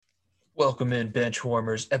Welcome in, Bench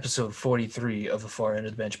Warmers, episode 43 of the Far End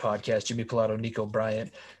of the Bench podcast. Jimmy Pilato, Nico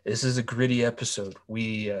Bryant. This is a gritty episode.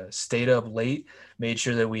 We stayed up late, made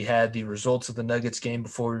sure that we had the results of the Nuggets game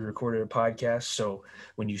before we recorded a podcast. So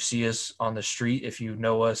when you see us on the street, if you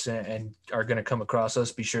know us and are going to come across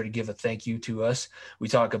us, be sure to give a thank you to us. We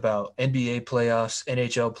talk about NBA playoffs,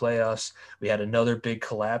 NHL playoffs. We had another big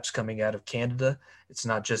collapse coming out of Canada. It's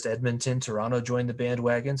not just Edmonton. Toronto joined the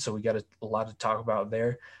bandwagon, so we got a lot to talk about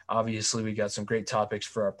there. Obviously, we got some great topics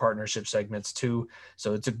for our partnership segments too.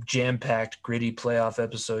 So it's a jam-packed, gritty playoff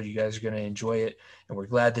episode. You guys are going to enjoy it, and we're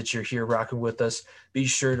glad that you're here rocking with us. Be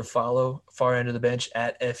sure to follow Far End of the Bench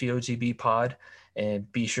at FEOTB Pod, and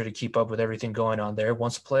be sure to keep up with everything going on there.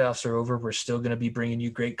 Once the playoffs are over, we're still going to be bringing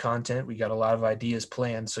you great content. We got a lot of ideas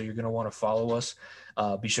planned, so you're going to want to follow us.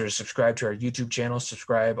 Be sure to subscribe to our YouTube channel,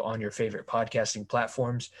 subscribe on your favorite podcasting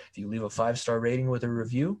platforms. If you leave a 5-star rating with a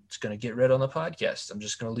review, it's going to get read on the podcast. I'm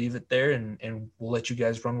just going to leave it there, and we'll let you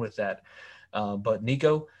guys run with that. But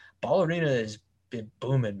Nico, Ball Arena has been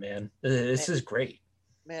booming, man. This is great.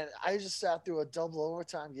 Man, I just sat through a double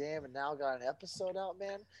overtime game and now got an episode out,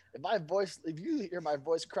 man. If you hear my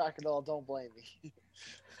voice crack at all, don't blame me.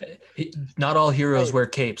 Not all heroes Hey, wear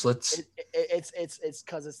capes. it's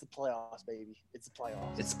because it's the playoffs, baby. It's the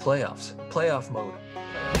playoffs. It's playoffs, playoff mode.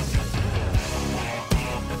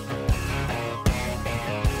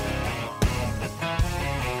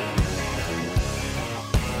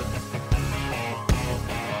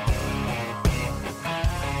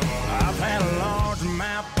 I've had a large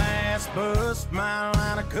mouth pass, bus, smile,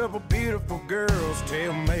 and a couple beautiful girls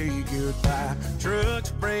tell me goodbye. Trucks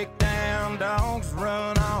break down, dogs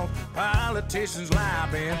run off, politicians lie,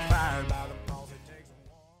 been fired by the boss. It takes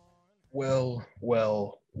one.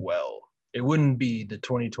 Well. It wouldn't be the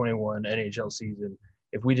 2021 NHL season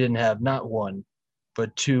if we didn't have not one,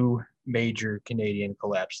 but two major Canadian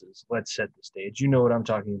collapses. Let's set the stage. You know what I'm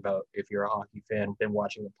talking about if you're a hockey fan, been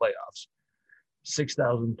watching the playoffs.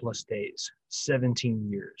 6,000 plus days, 17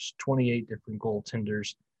 years, 28 different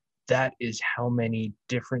goaltenders. That is how many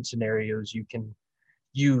different scenarios you can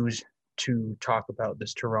use to talk about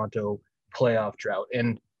this Toronto playoff drought.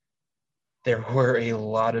 And there were a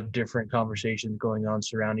lot of different conversations going on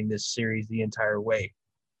surrounding this series the entire way.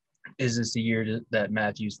 Is this the year that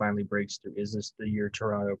Matthews finally breaks through? Is this the year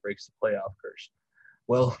Toronto breaks the playoff curse?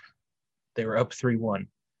 Well, they were up 3-1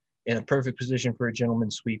 in a perfect position for a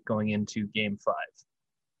gentleman's sweep going into game 5.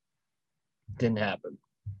 Didn't happen.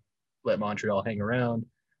 Let Montreal hang around,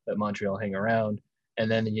 and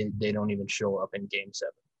then they don't even show up in game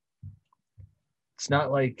 7. It's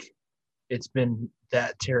not like it's been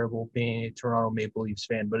that terrible being a Toronto Maple Leafs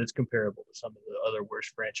fan, but it's comparable to some of the other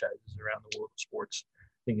worst franchises around the world of sports.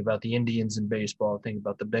 Think about the Indians in baseball. Think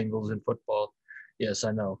about the Bengals in football. Yes,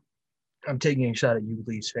 I know. I'm taking a shot at you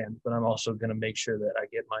Leafs fans, but I'm also going to make sure that I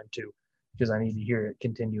get mine too, because I need to hear it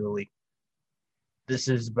continually. This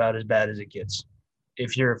is about as bad as it gets.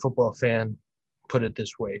 If you're a football fan, put it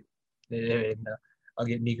this way. And I'll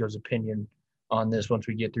get Nico's opinion on this once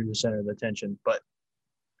we get through the center of attention, but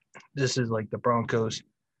this is like the Broncos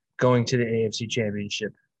going to the AFC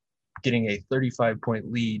Championship, getting a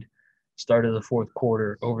 35-point lead, start of the fourth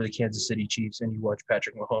quarter over the Kansas City Chiefs, and you watch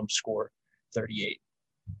Patrick Mahomes score 38.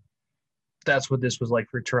 That's what this was like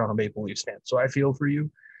for Toronto Maple Leafs fans. So I feel for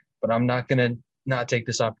you, but I'm not going to not take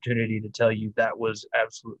this opportunity to tell you that was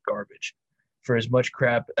absolute garbage. For as much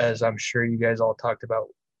crap as I'm sure you guys all talked about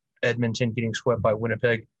Edmonton getting swept by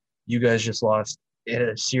Winnipeg, you guys just lost in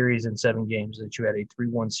a series in 7 games that you had a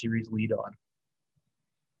 3-1 series lead on.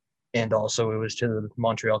 And also it was to the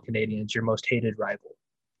Montreal Canadiens, your most hated rival,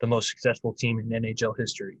 the most successful team in NHL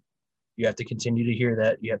history. You have to continue to hear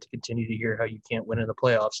that. You have to continue to hear how you can't win in the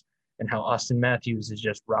playoffs and how Austin Matthews is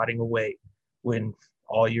just rotting away when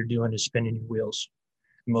all you're doing is spinning your wheels.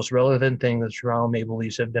 The most relevant thing the Toronto Maple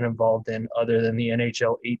Leafs have been involved in, other than the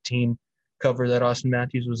NHL 18 cover that Austin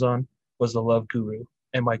Matthews was on, was The Love Guru.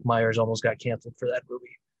 And Mike Myers almost got canceled for that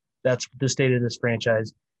movie. That's the state of this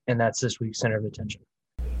franchise, and that's this week's center of attention.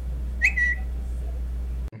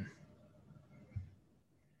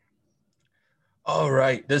 All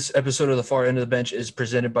right, this episode of the Far End of the Bench is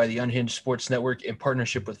presented by the Unhinged Sports Network in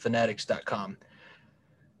partnership with Fanatics.com.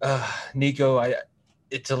 Nico,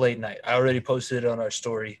 it's a late night. I already posted it on our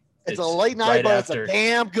story. It's a late night, right but after. It's a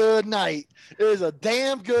damn good night. It is a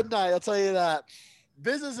damn good night. I'll tell you that.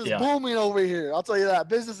 Business is booming over here. I'll tell you that.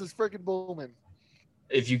 Business is freaking booming.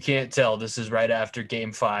 If you can't tell, this is right after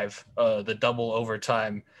game 5, the double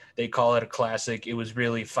overtime. They call it a classic. It was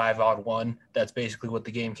really 5-on-1. That's basically what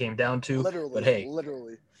the game came down to. Literally. But hey,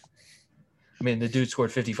 literally. I mean, the dude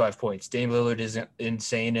scored 55 points. Dame Lillard is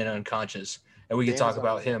insane and unconscious. And we can talk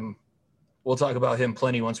about him we'll talk about him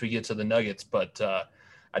plenty once we get to the Nuggets. But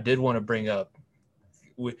I did want to bring up,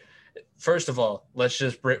 first of all, let's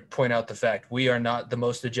just point out the fact we are not the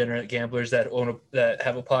most degenerate gamblers that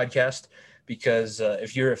have a podcast. Because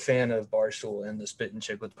if you're a fan of Barstool and the Spit and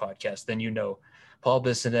Chicklets podcast, then you know Paul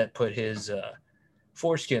Bissonnette put his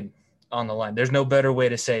foreskin on the line. There's no better way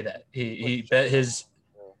to say that. He bet his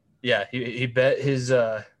he bet his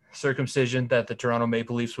circumcision that the Toronto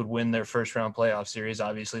Maple Leafs would win their first round playoff series.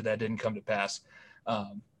 Obviously, that didn't come to pass.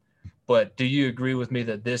 But do you agree with me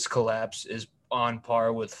that this collapse is on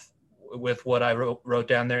par with what I wrote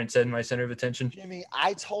down there and said in my center of attention? Jimmy,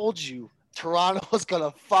 I told you Toronto was going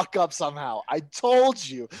to fuck up somehow. I told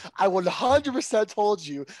you. I 100% told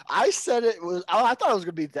you. I said I thought it was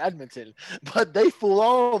going to be to Edmonton, but they fooled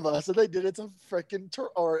all of us, and they did it to freaking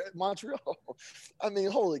Montreal. I mean,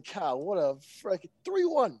 holy cow. What a freaking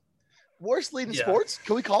 3-1. Worst lead in sports?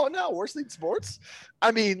 Can we call it now? Worst lead in sports?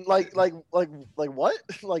 I mean, like what?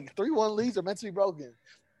 Like 3-1 leads are meant to be broken.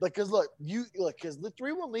 Because because the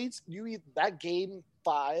 3-1 leads, that game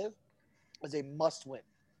 5 is a must win.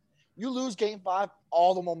 You lose game 5,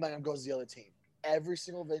 all the momentum goes to the other team. Every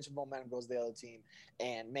single inch of momentum goes to the other team.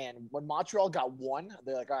 And man, when Montreal got 1,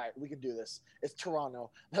 they're like, all right, we can do this. It's Toronto.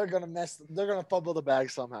 They're gonna fumble the bag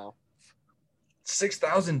somehow.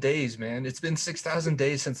 6,000 days, man. It's been 6,000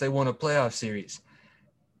 days since they won a playoff series.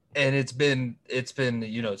 And it's been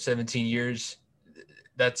 17 years.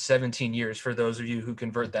 That's 17 years for those of you who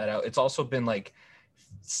convert that out. It's also been like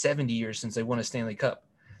 70 years since they won a Stanley Cup.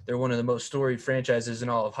 They're one of the most storied franchises in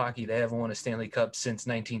all of hockey. They haven't won a Stanley Cup since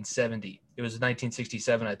 1970. It was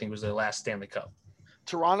 1967, I think, was their last Stanley Cup.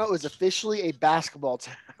 Toronto is officially a basketball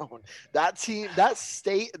town. That team, that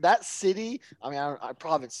state, that city,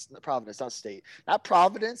 Providence, not state. That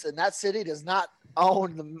Providence and that city does not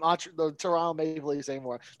own the Toronto Maple Leafs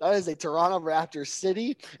anymore. That is a Toronto Raptors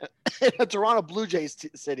city and a Toronto Blue Jays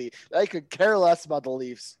city. They could care less about the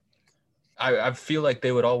Leafs. I feel like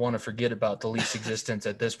they would all want to forget about the Leafs' existence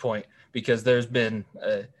at this point, because there's been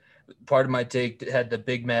part of my take had the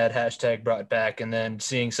Big Mad hashtag brought back, and then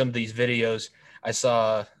seeing some of these videos I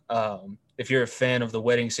saw. If you're a fan of The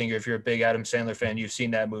Wedding Singer, if you're a big Adam Sandler fan, you've seen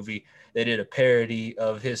that movie. They did a parody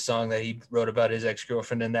of his song that he wrote about his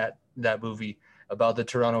ex-girlfriend in that movie about the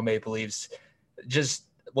Toronto Maple Leafs. Just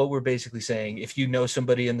what we're basically saying, if you know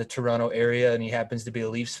somebody in the Toronto area and he happens to be a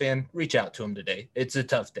Leafs fan, reach out to him today. It's a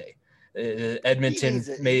tough day. Edmonton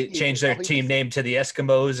may change their team name to the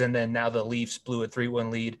Eskimos, and then now the Leafs blew a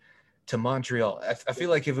 3-1 lead to Montreal. I feel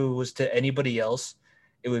like if it was to anybody else,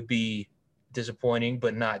 it would be disappointing,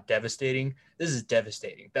 but not devastating. This is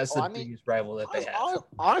devastating. That's the biggest rival that they have.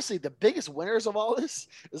 Honestly, the biggest winners of all this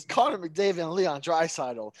is Connor McDavid and Leon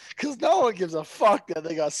Draisaitl, because no one gives a fuck that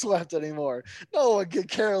they got swept anymore. No one could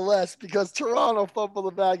care less, because Toronto fumbled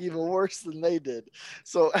the bag even worse than they did.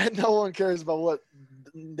 So, and no one cares about what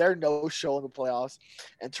their no-show in the playoffs.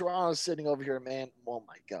 And Toronto's sitting over here, man. Oh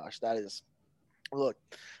my gosh, that is. Look,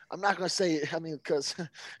 I'm not going to say, because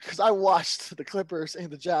I watched the Clippers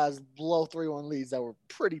and the Jazz blow 3-1 leads that were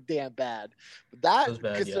pretty damn bad. But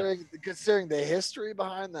that, considering the history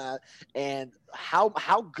behind that and how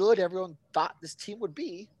good everyone thought this team would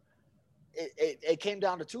be, it came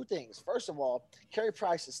down to 2 things. First of all, Carey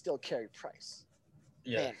Price is still Carey Price.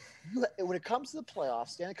 Yeah. Man, when it comes to the playoffs,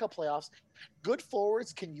 Stanley Cup playoffs, good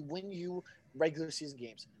forwards can win you regular season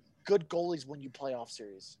games. Good goalies win you playoff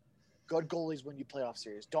series. Good goalies win you playoff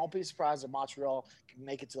series. Don't be surprised if Montreal can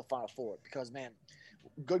make it to the Final Four, because, man,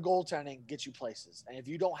 good goaltending gets you places. And if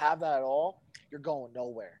you don't have that at all, you're going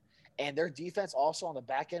nowhere. And their defense also on the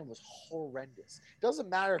back end was horrendous. It doesn't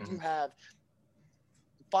matter if you have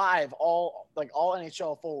 5 all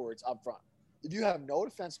NHL forwards up front. If you have no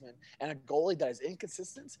defenseman and a goalie that is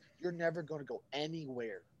inconsistent, you're never going to go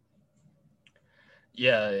anywhere.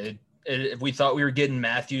 Yeah, if we thought we were getting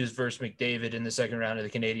Matthews versus McDavid in the second round of the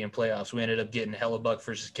Canadian playoffs, we ended up getting Hellebuck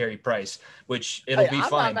versus Carey Price, which it'll be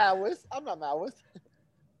fine. I'm not mad with.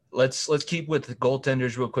 Let's keep with the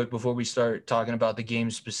goaltenders real quick before we start talking about the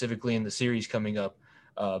games specifically in the series coming up,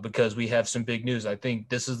 because we have some big news. I think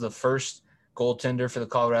this is the first goaltender for the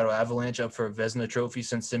Colorado Avalanche up for a Vezina Trophy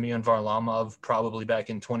since Semyon Varlamov, probably back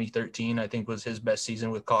in 2013, I think was his best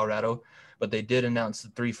season with Colorado. But they did announce the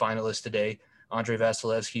 3 finalists today. Andrei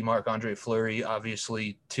Vasilevsky, Marc-Andre Fleury,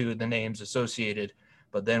 obviously 2 of the names associated.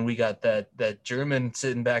 But then we got that German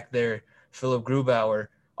sitting back there, Philip Grubauer,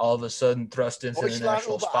 all of a sudden thrust into the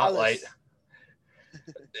national spotlight.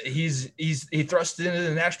 He thrust into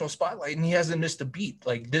the national spotlight, and he hasn't missed a beat.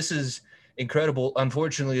 Like, this is incredible.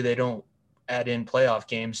 Unfortunately, they don't add in playoff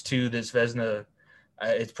games to this Vezina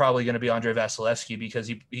It's probably going to be Andre Vasilevsky because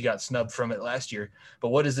he got snubbed from it last year. But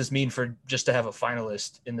what does this mean for just to have a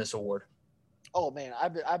finalist in this award? Oh man,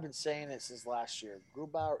 I've been saying it since last year.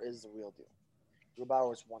 Grubauer is the real deal.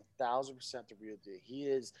 Grubauer is 1,000% the real deal. He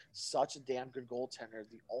is such a damn good goaltender.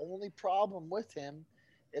 The only problem with him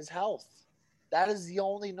is health. That is the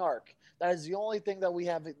only narc. That is the only thing that we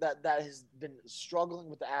have that has been struggling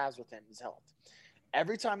with the Avs with him is health.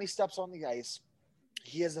 Every time he steps on the ice,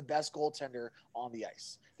 he is the best goaltender on the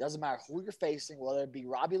ice. Doesn't matter who you're facing, whether it be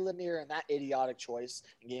Robbie Lemieux and that idiotic choice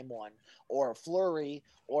in game one, or Fleury,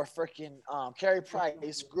 or freaking Carey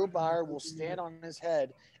Price. Grubauer will stand on his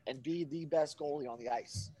head and be the best goalie on the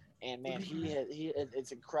ice. And man,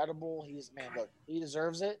 it's incredible. Look, he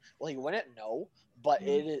deserves it. Will he win it? No, but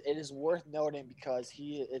it is worth noting because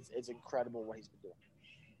it's incredible what he's been doing.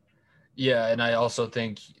 Yeah, and I also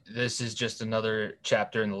think this is just another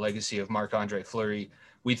chapter in the legacy of Marc-Andre Fleury.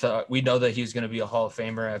 We know that he was going to be a Hall of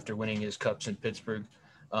Famer after winning his cups in Pittsburgh,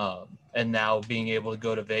 and now being able to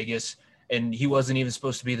go to Vegas. And he wasn't even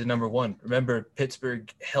supposed to be the number one. Remember,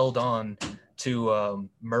 Pittsburgh held on to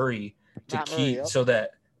Murray to keep so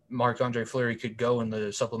that Marc-Andre Fleury could go in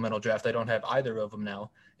the supplemental draft. They don't have either of them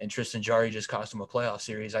now, and Tristan Jarry just cost him a playoff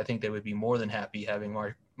series. I think they would be more than happy having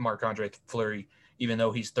Marc-Andre Fleury, even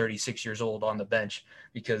though he's 36 years old, on the bench,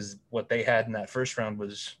 because what they had in that first round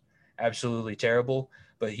was absolutely terrible.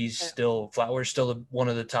 But Flowers still one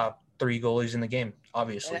of the top 3 goalies in the game,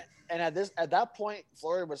 obviously. And at that point,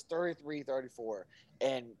 Fleury was 33, 34.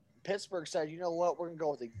 And Pittsburgh said, you know what, we're going to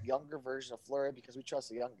go with a younger version of Fleury because we trust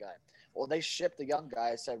the young guy. Well, they shipped the young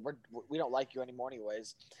guy, said, we don't like you anymore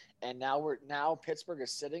anyways. And now Pittsburgh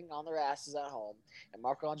is sitting on their asses at home. And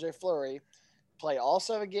Marc-Andre Fleury played all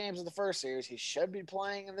 7 games in the first series. He should be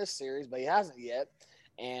playing in this series, but he hasn't yet.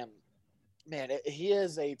 And man, he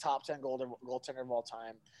is a top 10 goaltender of all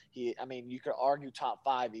time. You could argue top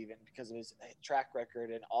 5 even because of his track record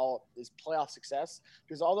and all his playoff success.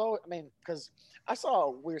 Because I saw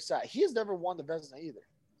a weird stat. He has never won the Vezina either.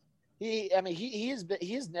 He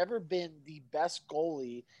has never been the best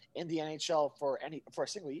goalie in the NHL for a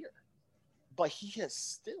single year, but he has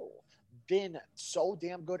still been so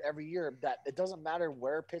damn good every year that it doesn't matter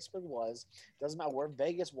where Pittsburgh was, doesn't matter where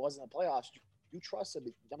Vegas was in the playoffs. You trust him,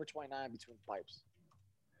 number 29 between the pipes.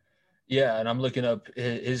 Yeah, and I'm looking up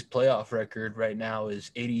his playoff record right now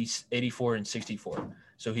is 84 and 64.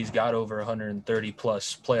 So he's got over 130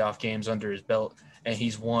 plus playoff games under his belt, and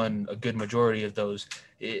he's won a good majority of those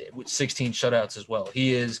with 16 shutouts as well.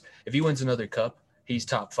 If he wins another cup, he's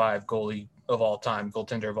top 5 goalie of all time,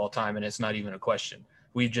 goaltender of all time, and it's not even a question.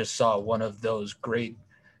 We just saw one of those great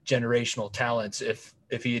generational talents. If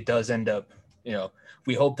he does end up,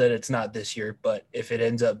 we hope that it's not this year, but if it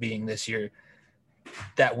ends up being this year,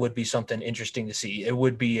 that would be something interesting to see. It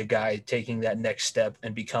would be a guy taking that next step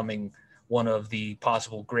and becoming one of the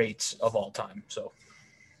possible greats of all time. So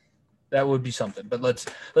that would be something. But let's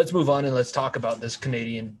move on and let's talk about this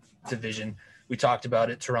Canadian division. We talked about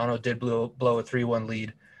it. Toronto did blow a 3-1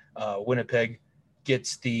 lead. Winnipeg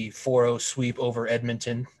gets the 4-0 sweep over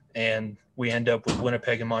Edmonton, and we end up with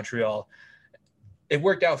Winnipeg and Montreal. It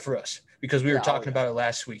worked out for us because we were talking about it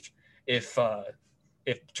last week. If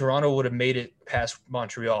Toronto would have made it past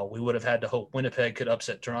Montreal, we would have had to hope Winnipeg could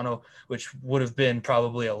upset Toronto, which would have been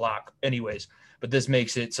probably a lock anyways. But this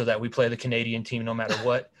makes it so that we play the Canadian team no matter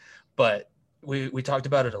what. But we talked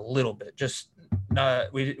about it a little bit.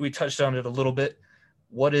 We touched on it a little bit.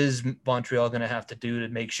 What is Montreal going to have to do to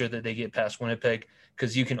make sure that they get past Winnipeg?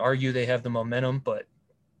 Because you can argue they have the momentum, but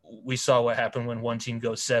we saw what happened when one team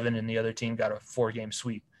goes 7 and the other team got a 4-game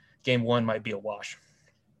sweep. Game 1 might be a wash.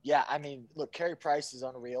 Yeah, look, Carey Price is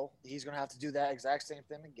unreal. He's going to have to do that exact same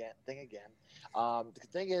thing again. The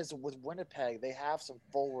thing is, with Winnipeg, they have some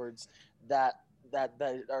forwards that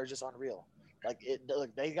are just unreal.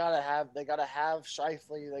 They gotta have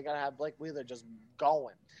Scheifele, they gotta have Blake Wheeler just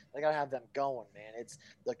going. They gotta have them going, man.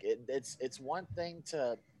 It's one thing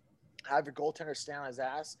to have your goaltender stand on his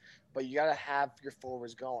ass, but you gotta have your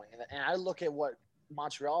forwards going. And I look at what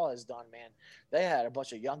Montreal has done, man. They had a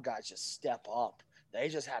bunch of young guys just step up. They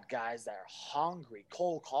just had guys that are hungry.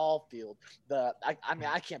 Cole Caulfield,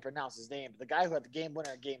 I can't pronounce his name, but the guy who had the game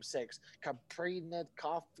winner in Game 6, Kaprizov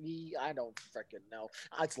Coffee, I don't freaking know.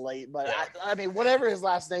 It's late, but yeah. Whatever his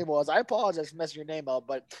last name was, I apologize for messing your name up,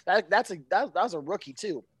 but that was a rookie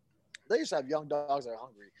too. They just have young dogs that are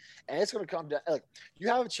hungry, and it's going to come to you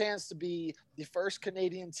have a chance to be the first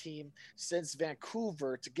Canadian team since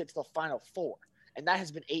Vancouver to get to the Final Four, and that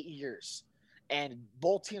has been 8 years. And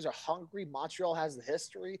both teams are hungry. Montreal has the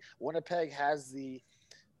history. Winnipeg has the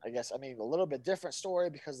I guess, I mean, a little bit different story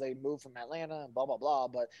because they moved from Atlanta and blah blah blah.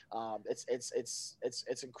 But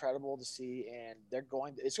it's incredible to see, and it's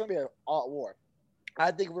going to be an all war.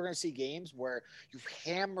 I think we're going to see games where you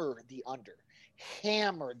hammer the under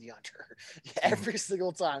every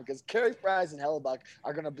single time because Carey Price and Hellebuck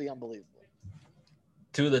are going to be unbelievable.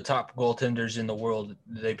 Two of the top goaltenders in the world.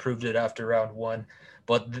 They proved it after round one,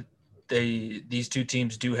 but these two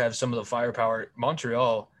teams do have some of the firepower.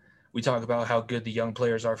 Montreal, we talk about how good the young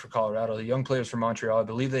players are for Colorado. The young players for Montreal, I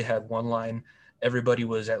believe they had one line. Everybody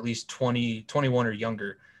was at least 20, 21 or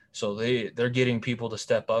younger. So they're getting people to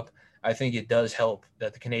step up. I think it does help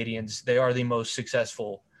that the Canadians, they are the most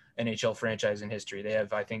successful NHL franchise in history. They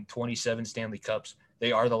have, I think, 27 Stanley Cups.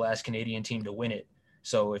 They are the last Canadian team to win it.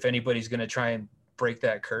 So if anybody's going to try and break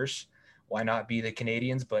that curse, why not be the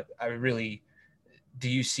Canadians? But do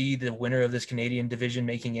you see the winner of this Canadian division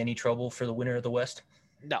making any trouble for the winner of the West?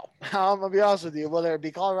 No, I'm gonna be honest with you. Whether it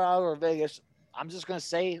be Colorado or Vegas, I'm just gonna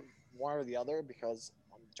say one or the other because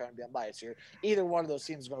I'm trying to be unbiased here. Either one of those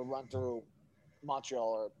teams is gonna run through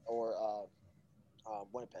Montreal or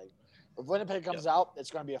Winnipeg. If Winnipeg comes out,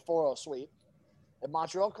 it's gonna be a 4-0 sweep. If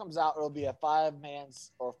Montreal comes out, it'll be a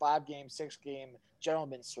 5-game, 6-game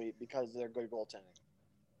gentleman sweep because they're good goaltending.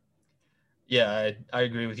 Yeah, I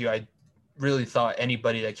agree with you. I really thought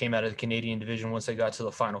anybody that came out of the Canadian division, once they got to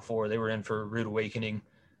the Final Four, they were in for a rude awakening.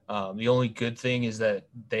 The only good thing is that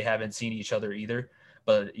they haven't seen each other either.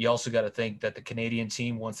 But you also got to think that the Canadian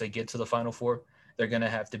team, once they get to the Final Four, they're going to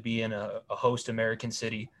have to be in a host American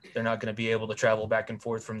city. They're not going to be able to travel back and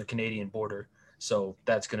forth from the Canadian border. So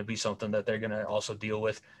that's going to be something that they're going to also deal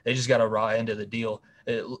with. They just got a raw end of the deal.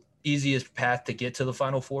 Easiest path to get to the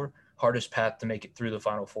Final Four, hardest path to make it through the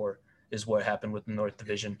Final Four is what happened with the North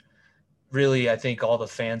Division. Really, I think all the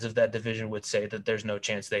fans of that division would say that there's no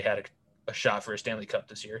chance they had a shot for a Stanley Cup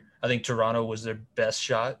this year. I think Toronto was their best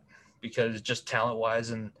shot because just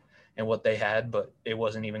talent-wise and what they had, but it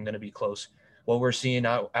wasn't even going to be close. What we're seeing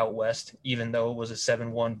out west, even though it was a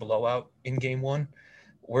 7-1 blowout in Game 1,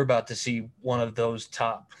 we're about to see one of those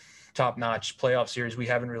top-notch playoff series we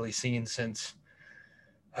haven't really seen since,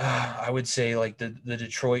 I would say, like the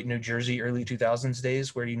Detroit, New Jersey, early 2000s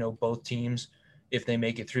days where, both teams – if they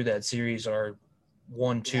make it through that series are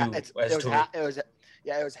 1-2 it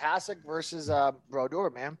was Hasek versus Brodeur,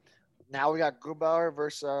 man. Now we got Grubauer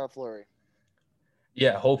versus Fleury.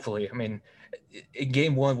 Yeah, hopefully. I mean, in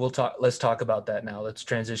Game 1, let's talk about that now. Let's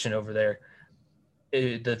transition over there.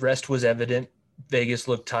 The rest was evident. Vegas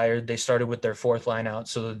looked tired. They started with their fourth line out,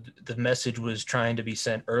 so the message was trying to be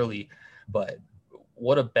sent early. But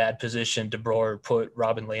what a bad position DeBroer put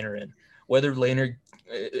Robin Lehner in. Whether Lehner,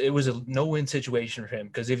 it was a no-win situation for him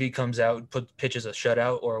because if he comes out, pitches a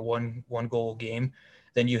shutout or a one-goal game,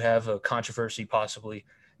 then you have a controversy possibly.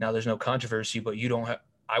 Now there's no controversy, but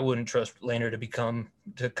I wouldn't trust Lehner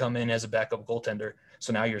to come in as a backup goaltender.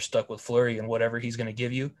 So now you're stuck with Fleury and whatever he's going to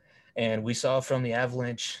give you. And we saw from the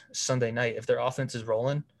Avalanche Sunday night, if their offense is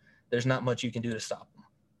rolling, there's not much you can do to stop them.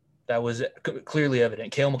 That was clearly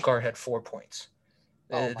evident. Cale Makar had 4 points.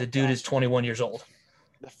 The dude is 21 years old.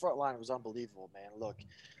 The front line was unbelievable, man. Look,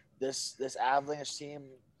 this Avalanche team,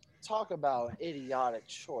 talk about an idiotic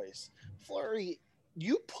choice. Fleury,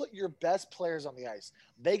 you put your best players on the ice.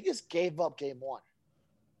 Vegas gave up Game 1.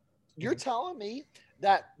 You're telling me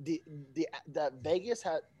that that Vegas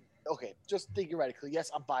had okay, just think theoretically.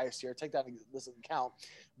 Yes, I'm biased here. Take that into account.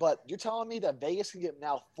 But you're telling me that Vegas can get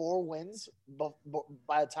now 4 wins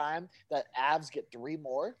by the time that Avs get 3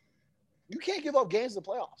 more? You can't give up games in the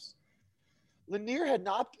playoffs. Lanier had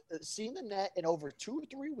not seen the net in over 2 or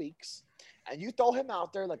 3 weeks, and you throw him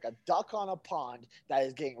out there like a duck on a pond that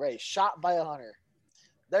is getting ready, shot by a hunter.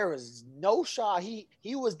 There was no shot. He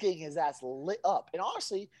was getting his ass lit up. And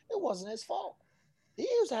honestly, it wasn't his fault. He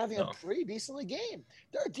was having a pretty decently game.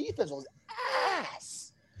 Their defense was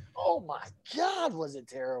ass. Oh, my God, was it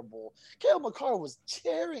terrible. Cale Makar was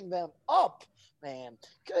tearing them up, man.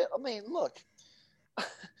 I mean, look.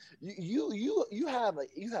 You have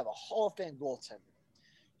a Hall of Fame goaltender.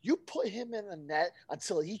 You put him in the net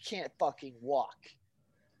until he can't fucking walk.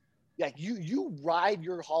 Like you ride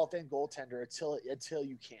your Hall of Fame goaltender until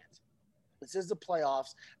you can't. This is the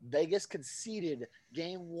playoffs. Vegas conceded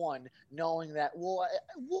Game 1, knowing that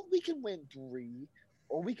we can win 3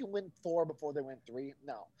 or we can win 4 before they win 3.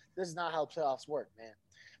 No, this is not how playoffs work, man.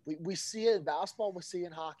 We see it in basketball, we see it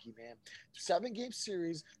in hockey, man. 7-game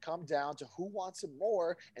series come down to who wants it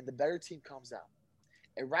more, and the better team comes out.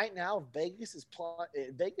 And right now, Vegas is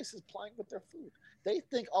playing with their food. They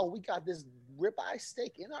think, oh, we got this ribeye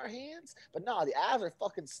steak in our hands, but no, the Avs are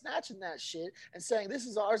fucking snatching that shit and saying this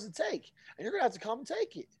is ours to take, and you're gonna have to come and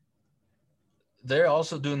take it. they're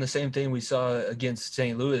also doing the same thing we saw against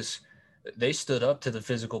St. Louis. They stood up to the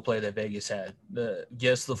physical play that Vegas had.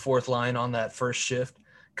 Yes, the fourth line on that first shift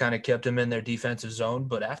kind of kept them in their defensive zone,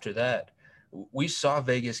 but after that, we saw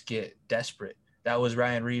Vegas get desperate. That was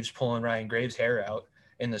Ryan Reeves pulling Ryan Graves' hair out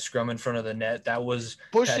in the scrum in front of the net. That was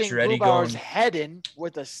Pushing Pacioretty Grubauer's going. head in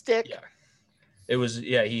with a stick. Yeah, it was.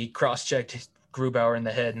 Yeah, he cross-checked Grubauer in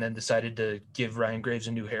the head and then decided to give Ryan Graves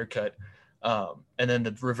a new haircut. And then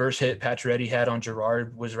the reverse hit Pacioretty had on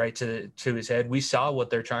Girard was right to his head. We saw what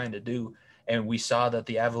they're trying to do, and we saw that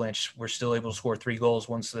the Avalanche were still able to score 3 goals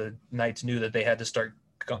once the Knights knew that they had to start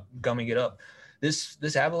gumming it up.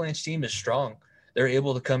 This Avalanche team is strong. They're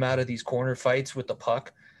able to come out of these corner fights with the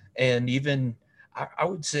puck, and even I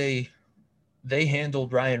would say they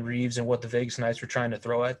handled Ryan Reeves and what the Vegas Knights were trying to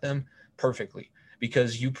throw at them perfectly,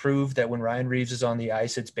 because you proved that when Ryan Reeves is on the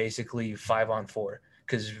ice, it's basically 5-on-4,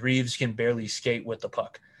 because Reeves can barely skate with the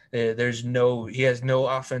puck. He has no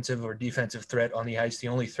offensive or defensive threat on the ice. The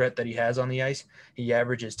only threat that he has on the ice, he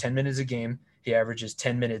averages 10 minutes a game. He averages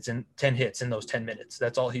 10 minutes and 10 hits in those 10 minutes.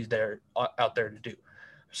 That's all he's out there to do.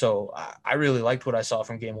 So I really liked what I saw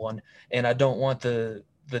from game one, and I don't want the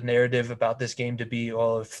narrative about this game to be,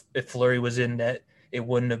 oh, if Fleury was in net, it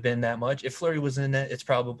wouldn't have been that much. If Fleury was in net, it's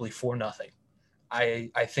probably 4-0.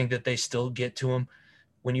 I think that they still get to him.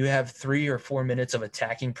 When you have 3 or 4 minutes of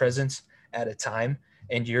attacking presence at a time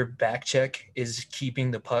and your back check is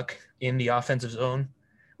keeping the puck in the offensive zone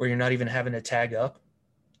where you're not even having to tag up,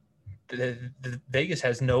 the Vegas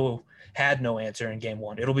had no answer in game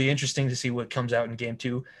one. It'll be interesting to see what comes out in game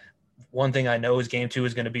two. One thing I know is game two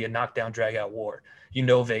is going to be a knockdown, drag-out war. You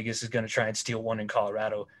know Vegas is going to try and steal one in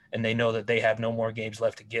Colorado, and they know that they have no more games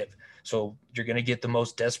left to give. So you're going to get the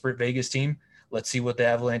most desperate Vegas team. Let's see what the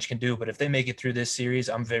Avalanche can do. But if they make it through this series,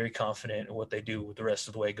 I'm very confident in what they do with the rest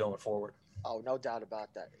of the way going forward. Oh, no doubt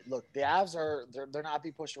about that. Look, the Avs they're not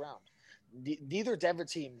being pushed around. Neither Denver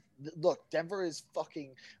team. Look, Denver is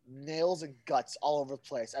fucking nails and guts all over the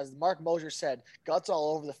place. As Mark Mosier said, guts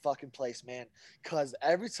all over the fucking place, man. Because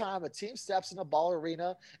every time a team steps in a ball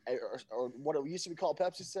arena, or what it used to be called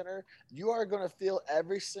Pepsi Center, you are going to feel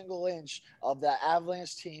every single inch of that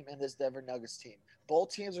Avalanche team and this Denver Nuggets team.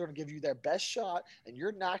 Both teams are going to give you their best shot, and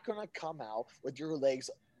you're not going to come out with your legs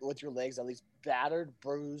at least battered,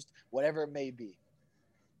 bruised, whatever it may be.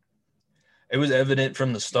 It was evident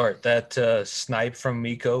from the start that snipe from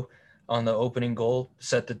Mikko on the opening goal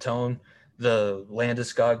set the tone. The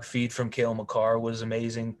Landeskog feed from Cale Makar was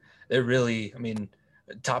amazing. They're really,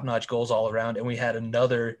 top-notch goals all around. And we had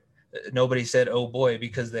another – nobody said, oh, boy,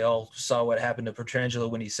 because they all saw what happened to Pietrangelo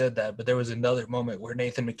when he said that. But there was another moment where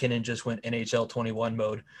Nathan MacKinnon just went NHL 21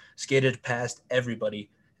 mode, skated past everybody.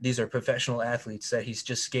 These are professional athletes that he's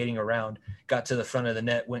just skating around, got to the front of the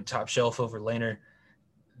net, went top shelf over Lehner.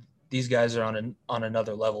 These guys are on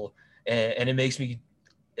another level, and it makes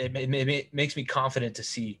me confident to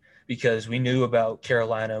see, because we knew about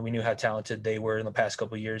Carolina, we knew how talented they were in the past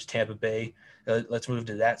couple of years. Tampa Bay, let's move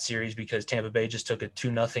to that series, because Tampa Bay just took a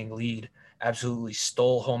 2-0 lead, absolutely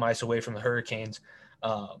stole home ice away from the Hurricanes.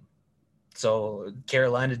 So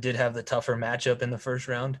Carolina did have the tougher matchup in the first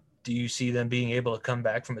round. Do you see them being able to come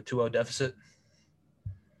back from a 2-0 deficit?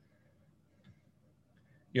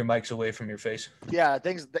 Your mic's away from your face. Yeah,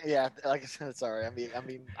 like I said, sorry. I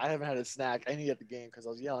mean, I haven't had a snack. I need to get the game because I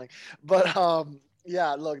was yelling. But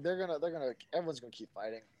yeah, look, everyone's gonna keep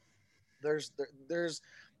fighting.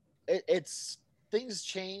 It's things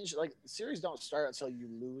change. Like, series don't start until you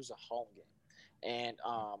lose a home game, and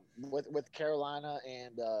with Carolina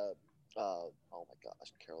and oh my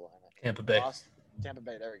gosh, Carolina, Tampa Bay. Tampa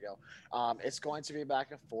Bay, there we go. It's going to be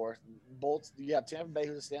back and forth. You have Tampa Bay,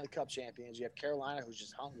 who's the Stanley Cup champions. You have Carolina, who's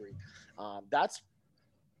just hungry.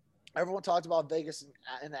 Everyone talked about Vegas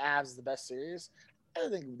and the Avs as the best series. I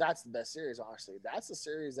think that's the best series, honestly. That's the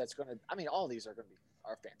series that's going to – I mean, all of these are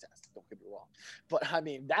fantastic. Don't get me wrong. But, I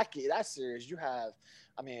mean, that series, you have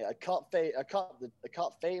 – a cup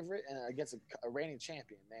favorite and against a reigning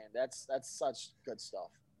champion, man. That's such good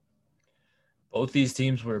stuff. Both these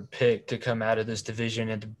teams were picked to come out of this division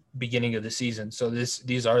at the beginning of the season. So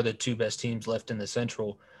these are the two best teams left in the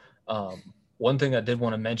Central. One thing I did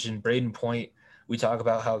want to mention, Brayden Point, we talk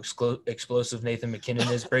about how explosive Nathan MacKinnon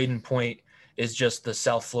is. Brayden Point is just the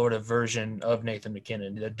South Florida version of Nathan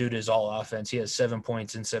MacKinnon. The dude is all offense. He has 7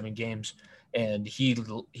 points in 7 games, and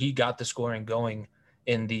he got the scoring going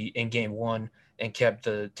in game one and kept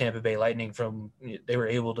the Tampa Bay Lightning they were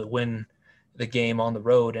able to win the game on the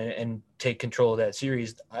road and take control of that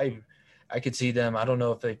series. I could see them. I don't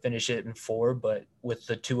know if they finish it in 4, but with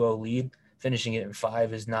the 2-0 lead, finishing it in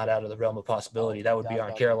 5 is not out of the realm of possibility. That would be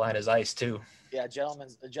on Carolina's ice too. Yeah, a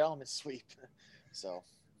gentleman's sweep. So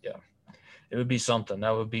yeah, it would be something that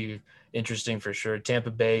would be interesting for sure.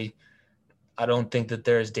 Tampa Bay, I don't think that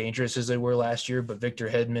they're as dangerous as they were last year, but Victor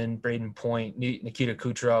Hedman, Braden Point, Nikita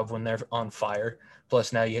Kucherov, when they're on fire,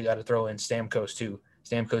 plus now you got to throw in Stamkos too.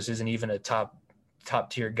 Stamkos isn't even a top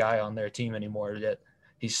tier guy on their team anymore, yet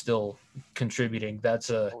he's still contributing. That's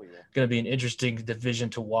going to be an interesting division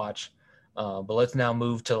to watch. But let's now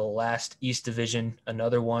move to the last East Division,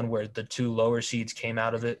 another one where the two lower seeds came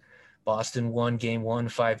out of it. Boston won Game 1,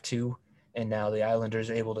 5-2, and now the Islanders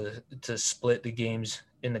are able to split the games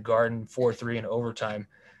in the Garden 4-3 in overtime.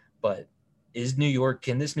 But can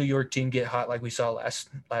this New York team get hot like we saw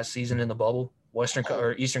last season in the bubble?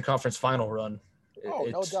 Or Eastern Conference final run?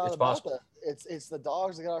 No doubt about that. It's the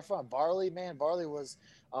dogs that got our front. Barley was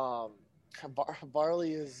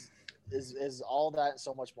Barley is all that and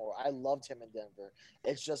so much more. I loved him in Denver.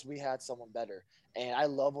 It's just we had someone better, and I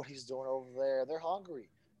love what he's doing over there. They're hungry.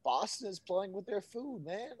 Boston is playing with their food,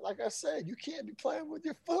 man. Like I said, you can't be playing with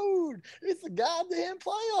your food. It's the goddamn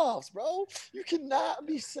playoffs, bro. You cannot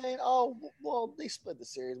be saying, oh, well, they split the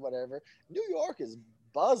series, whatever. New York is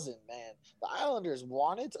buzzing, man. The Islanders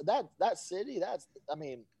wanted that city.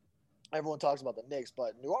 Everyone talks about the Knicks,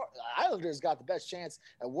 but New York, the Islanders got the best chance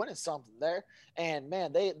at winning something there. And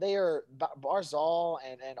man, they are Barzal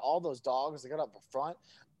and all those dogs that got up front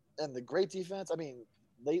and the great defense. I mean,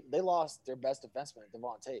 they lost their best defenseman,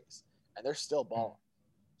 Devon Taves, and they're still balling.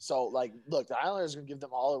 So, like, look, the Islanders are going to give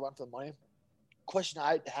them all a run for the money. Question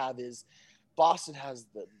I have is Boston has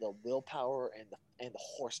the willpower and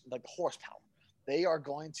the horsepower. They are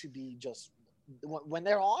going to be just when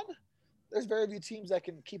they're on, there's very few teams that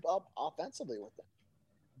can keep up offensively with them.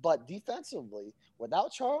 But defensively,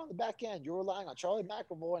 without Charlie on the back end, you're relying on Charlie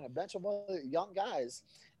McAvoy and a bunch of other young guys.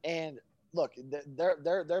 And look,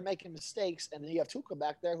 they're making mistakes, and then you have Tuukka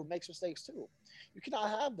back there who makes mistakes too. You cannot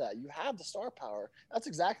have that. You have the star power. That's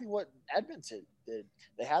exactly what Edmonton did.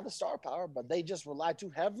 They have the star power, but they just relied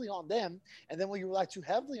too heavily on them. And then when you rely too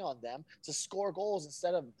heavily on them to score goals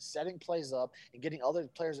instead of setting plays up and getting other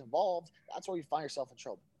players involved, that's where you find yourself in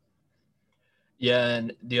trouble. Yeah,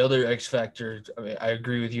 and the other X factor, I mean, I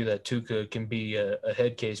agree with you that Tuukka can be a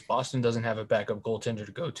head case. Boston doesn't have a backup goaltender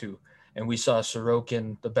to go to. And we saw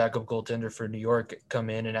Sorokin, the backup goaltender for New York, come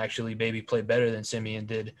in and actually maybe play better than Simeon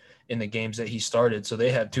did in the games that he started. So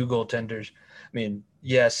they have two goaltenders. I mean,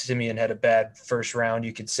 yes, Simeon had a bad first round,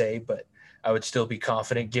 you could say, but I would still be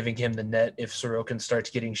confident giving him the net if Sorokin starts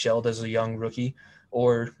getting shelled as a young rookie.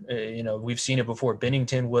 Or, we've seen it before.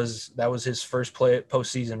 Binnington that was his first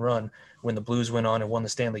postseason run when the Blues went on and won the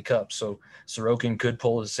Stanley Cup. So Sorokin could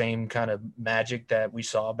pull the same kind of magic that we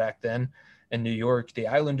saw back then. In New York, the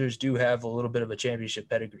Islanders do have a little bit of a championship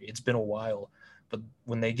pedigree. It's been a while, but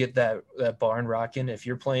when they get that barn rocking, if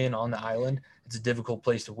you're playing on the island, it's a difficult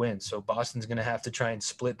place to win. So Boston's going to have to try and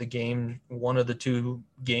split the game, one of the two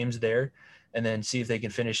games there, and then see if they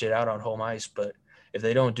can finish it out on home ice. But if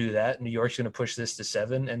they don't do that, New York's going to push this to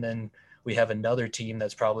 7, and then we have another team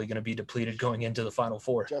that's probably going to be depleted going into the Final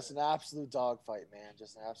Four. Just an absolute dogfight, man.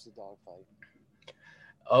 Just an absolute dogfight.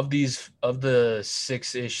 Of the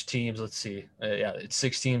 6-ish teams, let's see. It's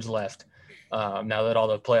 6 teams left. Now that all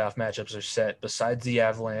the playoff matchups are set, besides the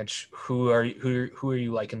Avalanche, who are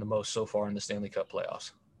you liking the most so far in the Stanley Cup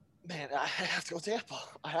playoffs? Man, I have to go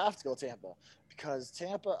Tampa. Because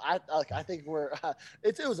Tampa, I think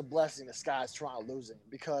it was a blessing in disguise Toronto losing,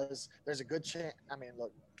 because there's a good chance. I mean,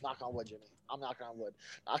 look, knock on wood, Jimmy. I'm knocking on wood.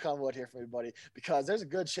 Knock on wood here for everybody, because there's a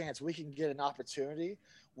good chance we can get an opportunity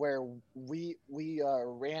where we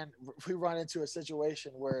run into a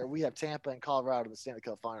situation where we have Tampa and Colorado in the Stanley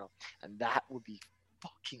Cup final, and that would be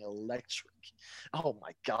fucking electric. Oh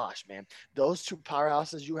my gosh, man! Those two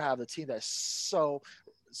powerhouses, you have the team that's so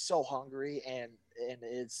hungry, and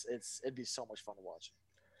it'd be so much fun to watch.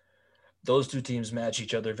 Those two teams match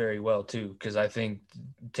each other very well too, because I think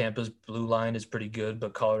Tampa's blue line is pretty good,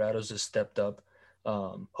 but Colorado's has stepped up.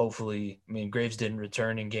 Hopefully, I mean, Graves didn't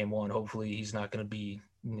return in Game 1. Hopefully he's not going to be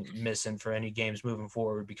missing for any games moving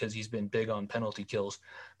forward, because he's been big on penalty kills.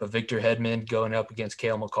 But Victor Hedman going up against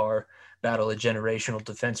Cale Makar, battle of generational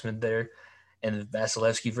defensemen there. And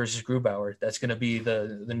Vasilevsky versus Grubauer. That's going to be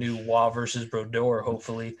the new Waugh versus Brodeur,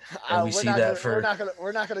 hopefully. And we're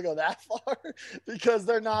not gonna go that far, because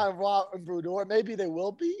they're not Waugh and Brodeur. Maybe they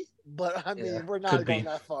will be, but I mean, we're not going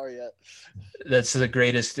that far yet. That's the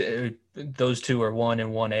greatest. Those two are 1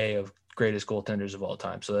 and 1A of greatest goaltenders of all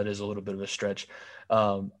time. So that is a little bit of a stretch.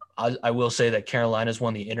 I will say that Carolina's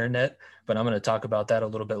won the internet, but I'm going to talk about that a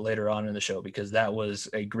little bit later on in the show, because that was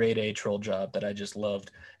a grade A troll job that I just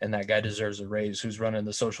loved. And that guy deserves a raise, who's running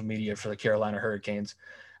the social media for the Carolina Hurricanes.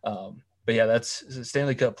 But yeah, that's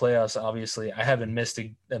Stanley Cup playoffs. Obviously, I haven't missed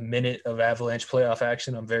a minute of Avalanche playoff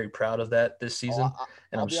action. I'm very proud of that this Oh, season,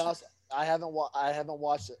 and I'll be honest. I haven't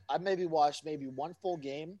watched it. I maybe watched maybe one full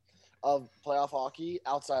game of playoff hockey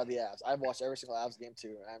outside of the Avs. I've watched every single Avs game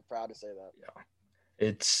too, and I'm proud to say that. yeah,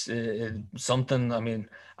 it's something. I mean,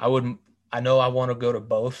 I know I want to go to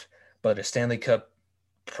both, but a Stanley Cup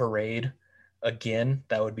parade again,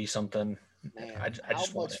 that would be something. Man, I how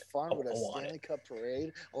just want much it. fun would I a want it. Stanley Cup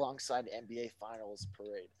parade alongside the NBA Finals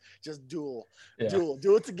parade? Just do Yeah.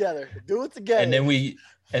 it together. Do it together.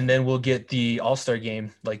 And then we'll get the All-Star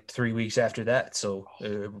game like 3 weeks after that. So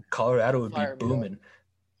Colorado would be Fire me up. booming.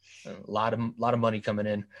 A lot of money coming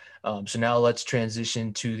in. So now let's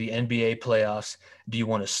transition to the NBA playoffs. Do you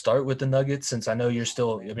want to start with the Nuggets? Since I know you're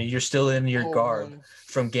still in your garb man.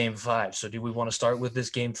 from Game 5. So do we want to start with this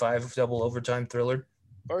Game 5 double overtime thriller?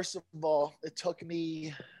 First of all, it took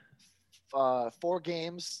me 4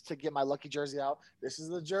 games to get my lucky jersey out. This is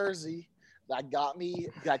the jersey that got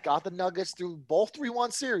the Nuggets through both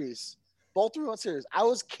 3-1 series. Both 3-1 series. I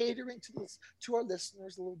was catering to our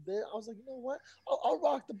listeners a little bit. I was like, you know what? I'll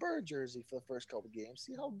rock the Bird jersey for the first couple games,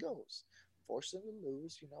 see how it goes. Force them to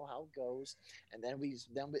lose, you know how it goes. And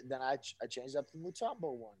then I changed up to the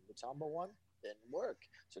Mutombo one. Mutombo one didn't work.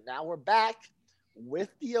 So now we're back with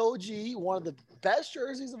the OG, one of the best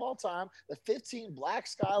jerseys of all time, the 15 black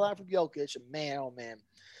skyline from Jokic. Man, oh man.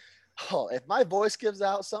 Oh, if my voice gives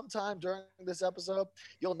out sometime during this episode,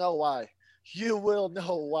 you'll know why. You will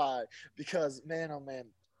know why. Because, man, oh man,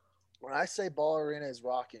 when I say Ball Arena is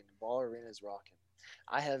rocking, Ball Arena is rocking.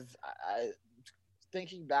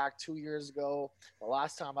 Thinking back 2 years ago, the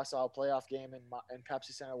last time I saw a playoff game in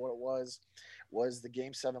Pepsi Center, what it was the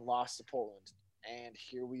Game 7 loss to Portland. And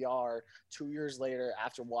here we are 2 years later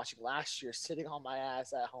after watching last year, sitting my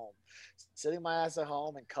ass at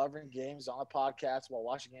home and covering games on a podcast while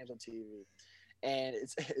watching games on TV. And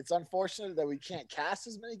it's unfortunate that we can't cast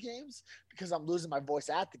as many games because I'm losing my voice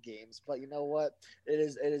at the games. But you know what? It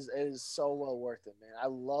is so well worth it, man. I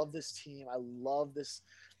love this team. I love this.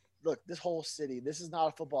 Look, this whole city. This is not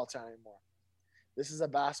a football town anymore. This is a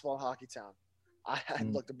basketball and hockey town.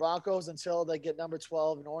 Look, the Broncos, until they get number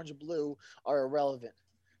 12 in orange and blue, are irrelevant.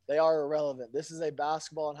 They are irrelevant. This is a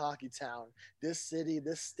basketball and hockey town. This city,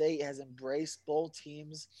 this state has embraced both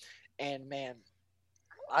teams. And, man,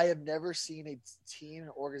 I have never seen a team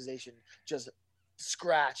and organization just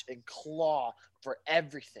scratch and claw for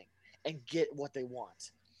everything and get what they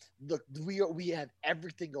want. Look, we have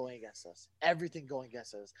everything going against us. Everything going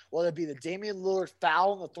against us. Whether it be the Damian Lillard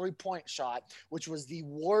foul on the 3-point shot, which was the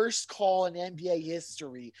worst call in NBA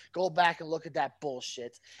history. Go back and look at that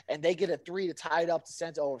bullshit. And they get a 3 to tie it up to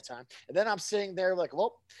send to overtime. And then I'm sitting there like,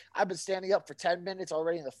 well, I've been standing up for 10 minutes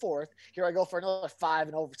already in the fourth. Here I go for another 5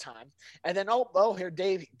 in overtime. And then, here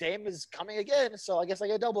Dame is coming again. So I guess I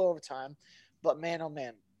get double overtime. But man, oh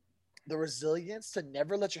man, the resilience to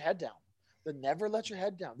never let your head down. Never let your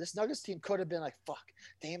head down. This Nuggets team could have been like, fuck,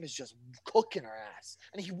 Dame is just cooking our ass.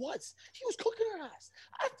 And he was cooking our ass.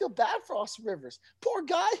 I feel bad for Austin Rivers. Poor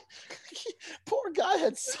guy. Poor guy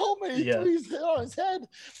had so many threes hit on his head.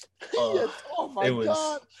 Oh my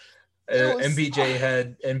God.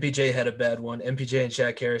 MPJ had a bad one. MPJ and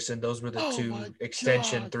Shaq Harrison, those were the two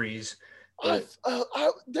extension threes. I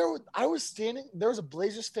was standing, there was a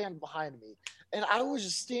Blazers fan behind me, and I was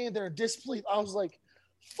just standing there in disbelief. I was like,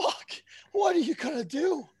 fuck, what are you gonna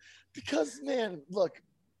do? Because, man, look,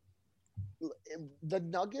 the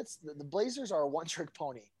Nuggets, the Blazers are a one-trick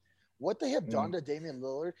pony. What they have done to Damian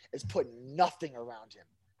Lillard is put nothing around him.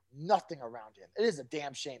 Nothing around him. It is a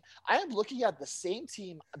damn shame. I am looking at the same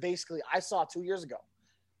team basically I saw 2 years ago,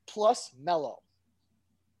 plus Melo.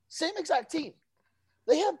 Same exact team.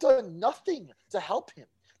 They have done nothing to help him.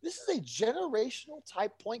 This is a generational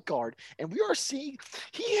type point guard, and we are seeing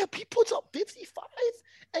he puts up 55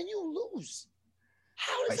 and you lose.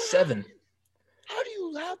 How does that 7? Happen? How do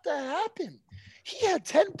you have that happen? He had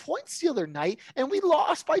 10 points the other night, and we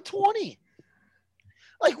lost by 20.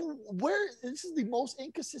 Like, this is the most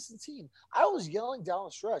inconsistent team. I was yelling down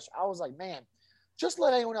the stretch. I was like, man, just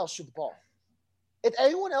let anyone else shoot the ball. If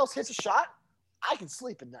anyone else hits a shot, I can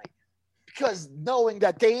sleep at night. Because knowing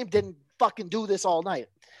that Dame didn't fucking do this all night.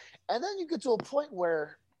 And then you get to a point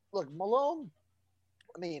where, look, Malone,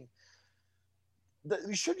 I mean,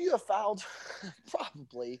 should you have fouled?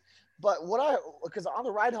 Probably. But because on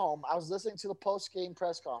the ride home, I was listening to the post-game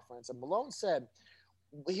press conference, and Malone said,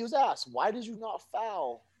 he was asked, why did you not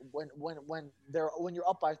foul when you're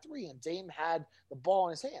up by 3 and Dame had the ball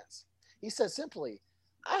in his hands? He said simply,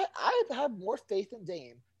 I have more faith in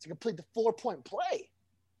Dame to complete the 4-point play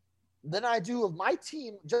than I do of my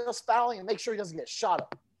team just fouling and make sure he doesn't get shot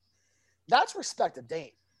up. That's respect to Dame.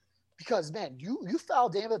 Because, man, you foul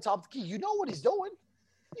Dame at the top of the key. You know what he's doing.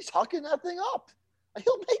 He's hucking that thing up.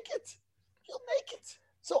 He'll make it. He'll make it.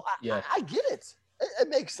 So I get it. It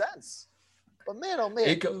makes sense. But, man, oh,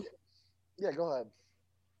 man. Yeah, go ahead.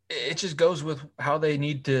 It just goes with how they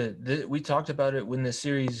need to. We talked about it when the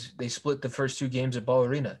series, they split the first 2 games at Ball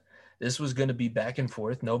Arena. This was going to be back and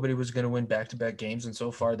forth. Nobody was going to win back-to-back games, and so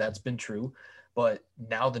far that's been true. But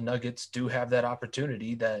now the Nuggets do have that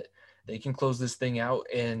opportunity that they can close this thing out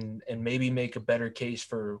and maybe make a better case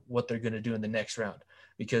for what they're going to do in the next round,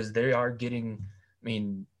 because they are getting – I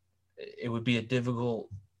mean, it would be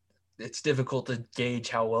it's difficult to gauge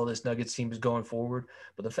how well this Nuggets team is going forward.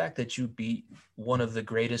 But the fact that you beat one of the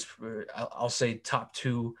greatest, I'll say top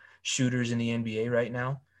 2 shooters in the NBA right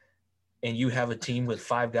now, and you have a team with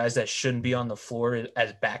 5 guys that shouldn't be on the floor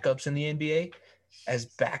as backups in the NBA, as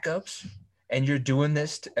backups, and you're doing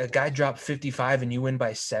this, a guy dropped 55 and you win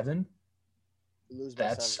by 7.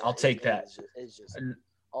 I'll take that. It's just,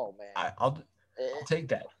 oh man, I'll take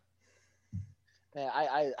that. Man,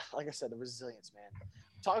 I like I said, the resilience, man.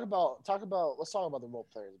 Let's talk about the role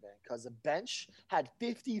players, man, because the bench had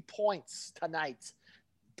 50 points tonight.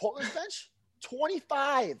 Portland's bench,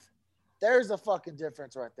 25. There's a fucking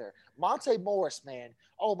difference right there. Monte Morris, man.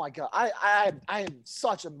 Oh my God. I am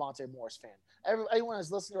such a Monte Morris fan. Anyone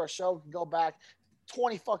who's listening to our show can go back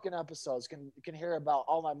 20 fucking episodes, can hear about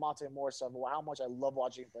all my Monte Morris stuff, how much I love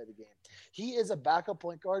watching him play the game. He is a backup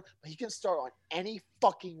point guard, but he can start on any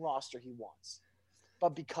fucking roster he wants.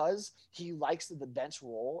 But because he likes the bench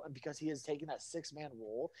role and because he has taken that 6-man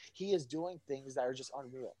role, he is doing things that are just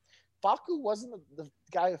unreal. Facu wasn't the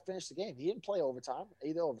guy who finished the game. He didn't play either overtime.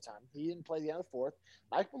 He didn't play the end of the fourth.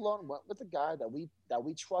 Mike Malone went with the guy that we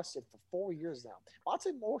trusted for 4 years now.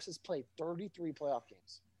 Monte Morris has played 33 playoff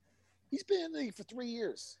games. He's been in the league for 3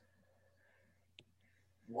 years.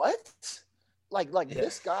 What?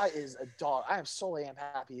 This guy is a dog. I am so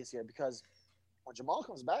happy he's here because when Jamal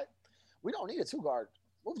comes back, we don't need a 2 guard.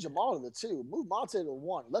 Move Jamal to the 2. Move Monte to the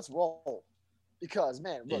 1. Let's roll. Because,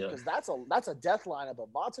 man, look, because that's a death lineup of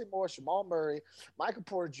Monte Morris, Jamal Murray, Michael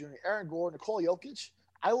Porter Jr., Aaron Gordon, Nikola Jokic.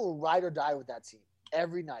 I will ride or die with that team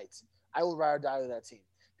every night. I will ride or die with that team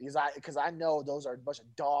because I know those are a bunch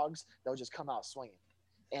of dogs that will just come out swinging.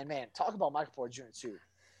 And, man, talk about Michael Porter Jr. too.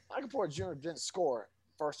 Michael Porter Jr. didn't score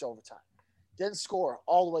first overtime. Didn't score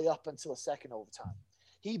all the way up until the second overtime.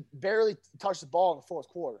 He barely touched the ball in the fourth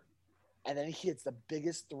quarter. And then he hits the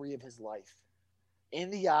biggest 3 of his life. In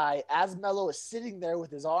the eye, as Melo is sitting there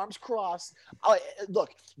with his arms crossed.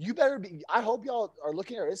 Look, you better be. I hope y'all are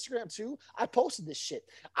looking at our Instagram too. I posted this shit.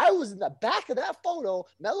 I was in the back of that photo.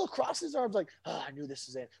 Melo crossed his arms like, I knew this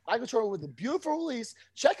was in. Michael Jordan with a beautiful release.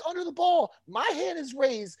 Check under the ball. My hand is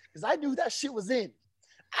raised because I knew that shit was in.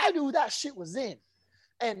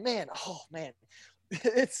 And man, oh man,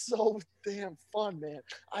 it's so damn fun, man.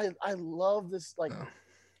 I love this.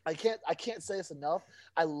 I can't say this enough.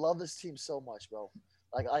 I love this team so much, bro.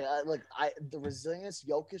 The resilience,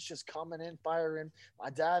 Jokic just coming in, firing. My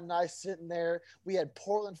dad and I sitting there. We had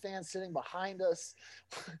Portland fans sitting behind us.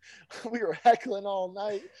 We were heckling all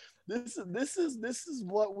night. This is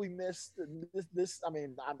what we missed.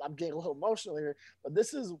 I'm getting a little emotional here, but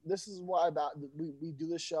this is why we do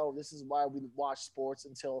this show. This is why we watch sports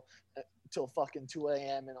until fucking 2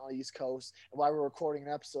 a.m. and on the East Coast, and why we're recording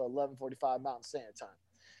an episode at 11:45 Mountain Standard Time.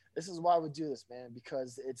 This is why we do this, man,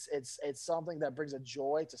 because it's something that brings a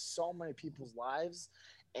joy to so many people's lives,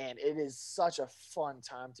 and it is such a fun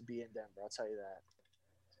time to be in Denver. I'll tell you that.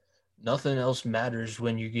 Nothing else matters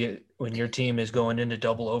when your team is going into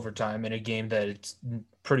double overtime in a game that it's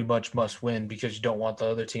pretty much must win because you don't want the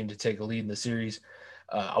other team to take a lead in the series.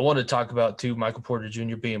 I want to talk about too Michael Porter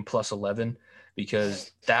Jr. being plus 11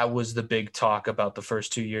 because that was the big talk about the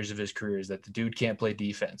first 2 years of his career is that the dude can't play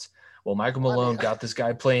defense. Well, Michael Malone got this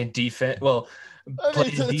guy playing defense. Well,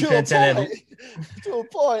 playing defense and then to a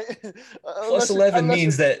point. Plus 11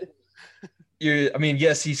 means that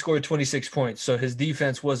yes, he scored 26 points, so his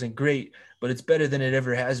defense wasn't great, but it's better than it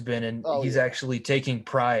ever has been, and he's actually taking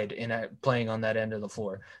pride in playing on that end of the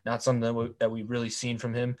floor. Not something that we've really seen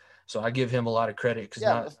from him. So I give him a lot of credit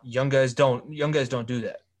because young guys don't do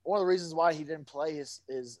that. One of the reasons why he didn't play his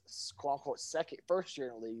quote unquote first year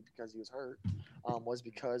in the league because he was hurt was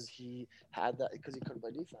because he couldn't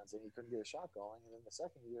play defense and he couldn't get a shot going. And then the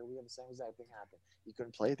second year we had the same exact thing happen. He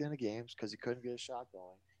couldn't play at the end of games because he couldn't get a shot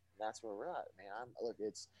going. And that's where we're at, man.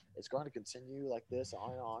 It's going to continue like this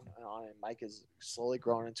on and on and on. And Mike is slowly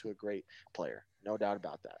growing into a great player, no doubt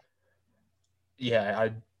about that. Yeah,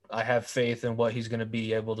 I have faith in what he's going to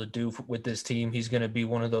be able to do with this team. He's going to be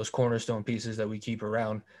one of those cornerstone pieces that we keep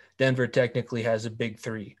around. Denver technically has a big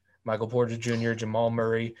 3, Michael Porter Jr., Jamal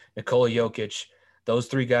Murray, Nikola Jokic. Those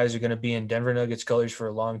three guys are going to be in Denver Nuggets colors for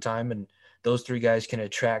a long time, and those three guys can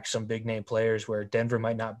attract some big name players where Denver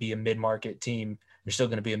might not be a mid-market team. They're still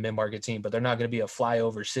going to be a mid-market team, but they're not going to be a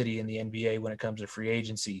flyover city in the NBA when it comes to free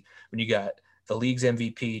agency. When you got the league's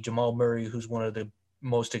MVP, Jamal Murray, who's one of the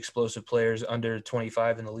most explosive players under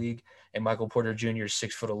 25 in the league, and Michael Porter Jr. is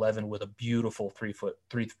 6'11" with a beautiful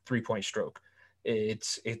three-point stroke.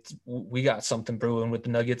 It's we got something brewing with the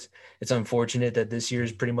Nuggets. It's unfortunate that this year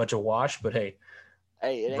is pretty much a wash, but hey,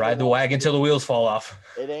 ride the wagon till the wheels fall off.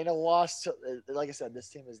 It ain't a wash. Like I said, this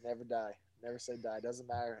team has never die. Never say die. Doesn't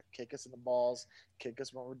matter. Kick us in the balls. Kick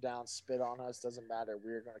us when we're down. Spit on us. Doesn't matter.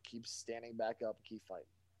 We're going to keep standing back up and keep fighting.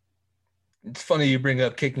 It's funny you bring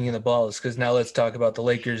up kicking in the balls because now let's talk about the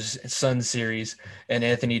Lakers-Suns series and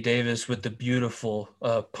Anthony Davis with the beautiful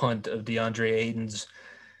punt of DeAndre Ayton's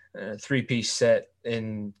three-piece set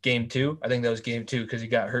in game 2. I think that was game 2 because he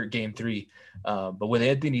got hurt game 3. But with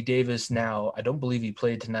Anthony Davis now, I don't believe he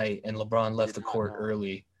played tonight, and LeBron left the court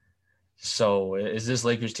early. So is this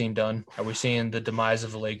Lakers team done? Are we seeing the demise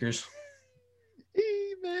of the Lakers?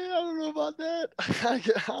 Man, I don't know about that.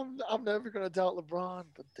 I'm never gonna doubt LeBron,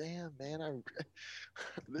 but damn, man,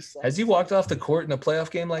 Has he walked off the court in a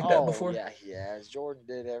playoff game like that before? Yeah, he has. Jordan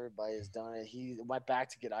did. Everybody has done it. He went back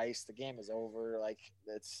to get iced. The game is over. Like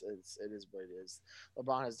it is what it is.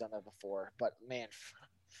 LeBron has done that before, but man,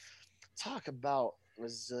 talk about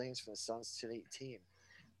resilience for the Suns team.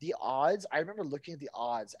 The odds. I remember looking at the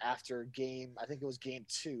odds after game. I think it was game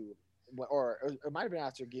 2. Or it might have been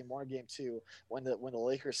after game 1 or game 2 when the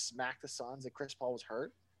Lakers smacked the Suns and Chris Paul was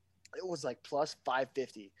hurt. It was like plus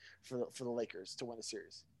 550 for the Lakers to win the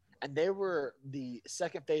series, and they were the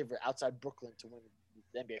second favorite outside Brooklyn to win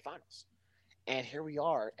the NBA Finals. And here we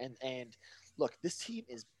are, and look, this team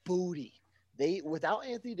is booty. They without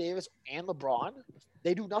Anthony Davis and LeBron,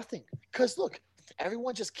 they do nothing. Because look,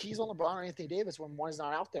 everyone just keys on LeBron or Anthony Davis when one is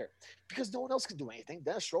not out there because no one else can do anything.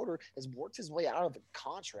 Dennis Schroeder has worked his way out of a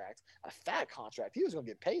contract, a fat contract. He was going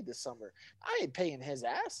to get paid this summer. I ain't paying his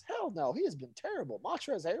ass. Hell no. He has been terrible.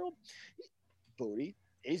 Montrezl Harrell, booty.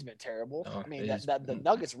 He's been terrible. I mean, the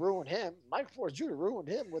Nuggets ruined him. Mike Porter Jr. ruined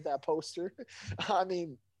him with that poster. I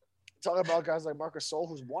mean, talking about guys like Marc Gasol,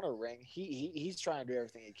 who's won a ring. He's trying to do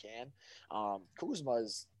everything he can. Kuzma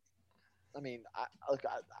is. I mean,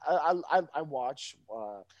 I watch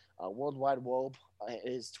World Wide Web,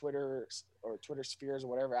 his Twitter or Twitter spheres or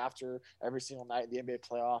whatever after every single night in the NBA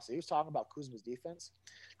playoffs. He was talking about Kuzma's defense.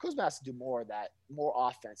 Kuzma has to do more of that, more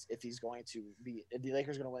offense if he's going to be. If the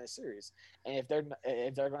Lakers are going to win a series, and if they're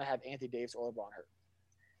going to have Anthony Davis or LeBron hurt,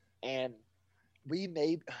 and we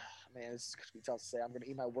may. Man, this is going to be tough to say. I'm going to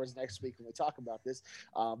eat my words next week when we talk about this.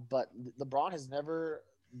 But LeBron has never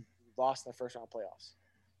lost in the first round of playoffs.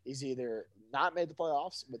 He's either not made the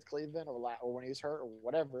playoffs with Cleveland or when he was hurt or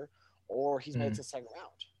whatever, or he's made it to the second round.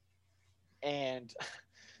 And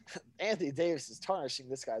Anthony Davis is tarnishing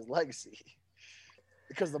this guy's legacy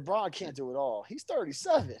because LeBron can't do it all. He's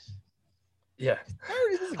 37. Yeah.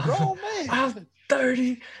 30, this is a grown man. I'm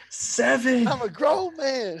 37. I'm a grown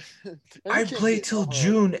man. I play till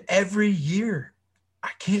June every year. I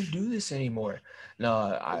can't do this anymore.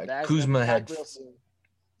 No, Kuzma had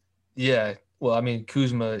 – yeah. Well, I mean,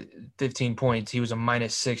 Kuzma, 15 points. He was a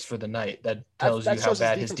 -6 for the night. That tells you how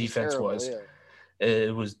bad his defense was.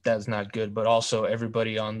 Yeah. That's not good. But also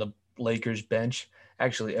everybody on the Lakers bench,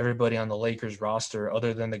 actually everybody on the Lakers roster,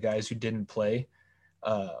 other than the guys who didn't play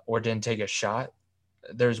or didn't take a shot,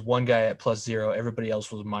 there's one guy at +0. Everybody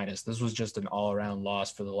else was minus. This was just an all-around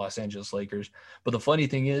loss for the Los Angeles Lakers. But the funny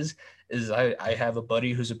thing is I have a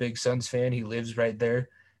buddy who's a big Suns fan. He lives right there,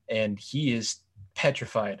 and he is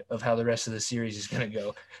petrified of how the rest of the series is going to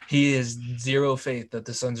go. He has zero faith that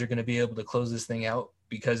the Suns are going to be able to close this thing out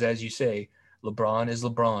because, as you say, LeBron is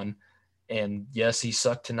LeBron. And yes, he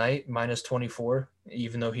sucked tonight, -24,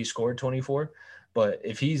 even though he scored 24. But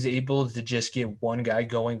if he's able to just get one guy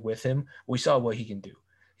going with him, we saw what he can do.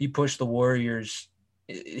 He pushed the Warriors.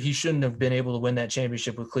 He shouldn't have been able to win that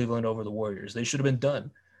championship with Cleveland over the Warriors. They should have been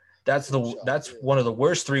done. That's one of the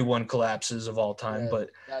worst 3-1 collapses of all time,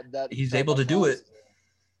 but he's able to do it.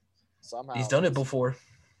 Somehow he's done it before.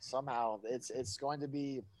 Somehow it's going to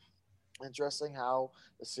be interesting how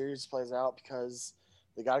the series plays out because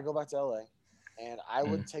they got to go back to LA, and I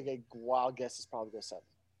would take a wild guess. It's probably go 7.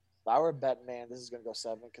 If I were a bet man, this is going to go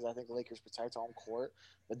 7 because I think the Lakers protect home court.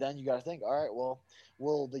 But then you got to think, all right, well,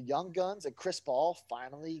 will the young guns and Chris Paul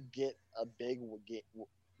finally get a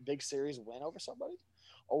big series win over somebody?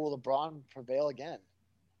 Or will LeBron prevail again?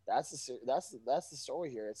 That's the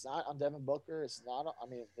story here. It's not on Devin Booker. It's not. I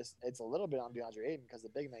mean, it's a little bit on DeAndre Ayton because the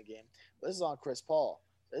big man game. But this is on Chris Paul.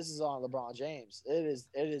 This is on LeBron James. It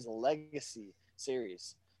is a legacy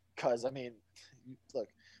series. Because I mean, look,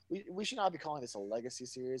 we should not be calling this a legacy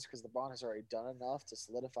series because LeBron has already done enough to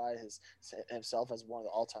solidify himself as one of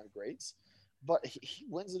the all-time greats. But he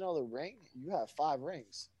wins another ring. You have 5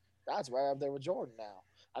 rings. That's right up there with Jordan now.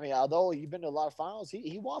 I mean, although you've been to a lot of finals,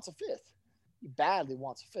 he wants a fifth. He badly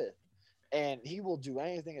wants a fifth, and he will do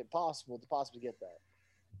anything possible to possibly get that.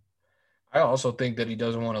 I also think that he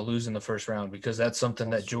doesn't want to lose in the first round because that's something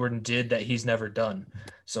that Jordan did that he's never done.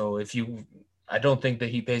 So I don't think that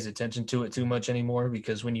he pays attention to it too much anymore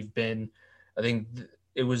because when you've been, I think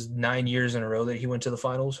it was 9 years in a row that he went to the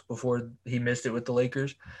finals before he missed it with the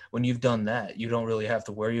Lakers. When you've done that, you don't really have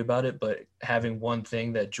to worry about it. But having one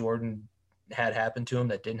thing that Jordan had happen to him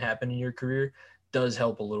that didn't happen in your career does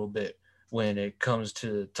help a little bit when it comes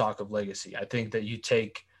to talk of legacy. I think that you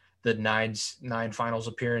take the nine finals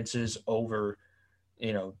appearances over,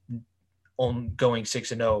 on going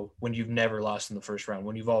 6-0 when you've never lost in the first round,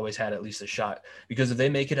 when you've always had at least a shot. Because if they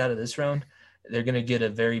make it out of this round, they're going to get a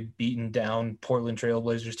very beaten down Portland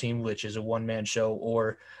Trailblazers team, which is a one-man show,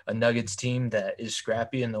 or a Nuggets team that is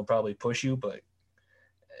scrappy and they'll probably push you. But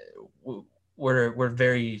we're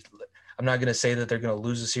very – I'm not going to say that they're going to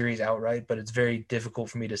lose the series outright, but it's very difficult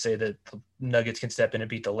for me to say that the Nuggets can step in and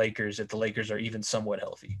beat the Lakers if the Lakers are even somewhat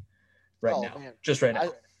healthy right now. Man. Just right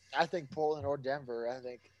now. I think Portland or Denver.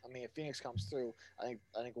 I mean, if Phoenix comes through, I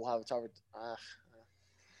think we'll have a tougher.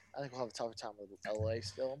 I think we'll have a tougher time with LA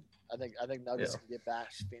still. I think Nuggets can get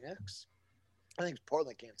back Phoenix. I think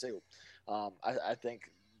Portland can too. I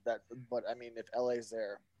think that, but I mean, if LA's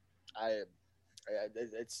there,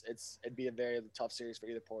 it'd be a very tough series for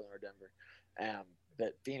either Portland or Denver.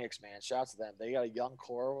 But Phoenix, man, shout out to them. They got a young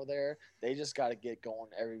core over there. They just got to get going,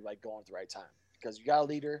 going at the right time because you got a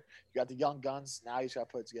leader, you got the young guns. Now you just got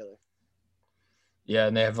to put it together. Yeah,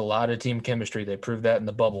 and they have a lot of team chemistry. They proved that in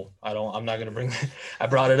the bubble. I'm not going to bring – I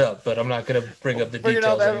brought it up, but I'm not going to bring up the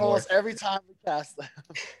details anymore. Almost every time we cast them.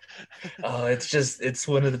 It's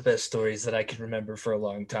one of the best stories that I can remember for a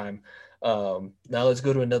long time. Now let's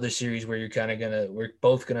go to another series where we're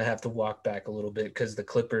both going to have to walk back a little bit because the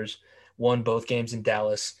Clippers won both games in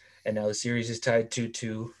Dallas, and now the series is tied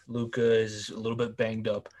 2-2. Luka is a little bit banged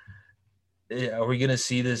up. Are we going to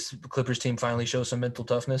see this Clippers team finally show some mental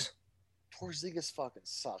toughness? Porzingis fucking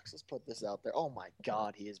sucks. Let's put this out there. Oh my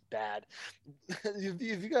God, he is bad. If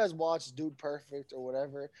you guys watch Dude Perfect or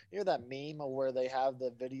whatever, you know that meme where they have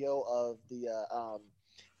the video of the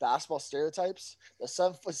basketball stereotypes? The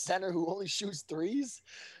 7-foot center who only shoots threes.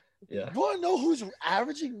 Yeah. You want to know who's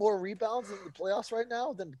averaging more rebounds in the playoffs right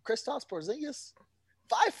now than Kristaps Porzingis?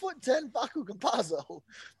 5'10" Facu Campazzo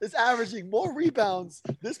is averaging more rebounds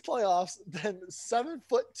this playoffs than 7'2"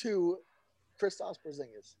 Kristaps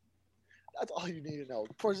Porzingis. That's all you need to know.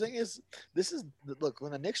 Porzingis, look,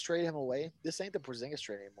 when the Knicks trade him away, this ain't the Porzingis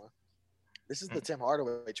trade anymore. This is the Tim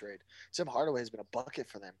Hardaway trade. Tim Hardaway has been a bucket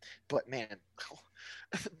for them. But, man,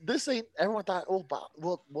 this ain't – everyone thought,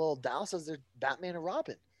 well, Dallas has their Batman and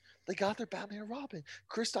Robin. They got their Batman and Robin.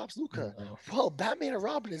 Kristaps Luka. Well, Batman and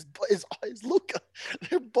Robin is Luka.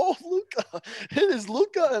 They're both Luka. It is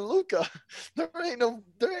Luka and Luka. There ain't no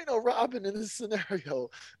Robin in this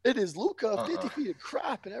scenario. It is Luka, 50 feet of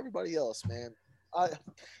crap, and everybody else, man.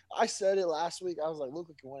 I said it last week. I was like,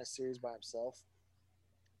 Luka can win a series by himself.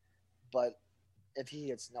 But if he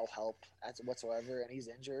gets no help whatsoever and he's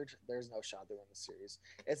injured, there's no shot to win the series.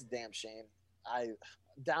 It's a damn shame.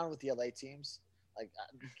 Down with the LA teams. Like,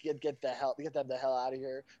 get them the hell out of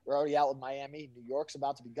here. We're already out with Miami. New York's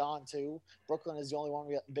about to be gone too. Brooklyn is the only one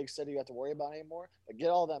big city you have to worry about anymore. But get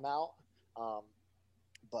all them out.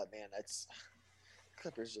 But man, that's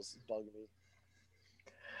Clippers just bugging me.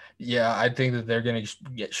 Yeah, I think that they're going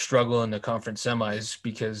to struggle in the conference semis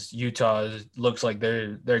because Utah looks like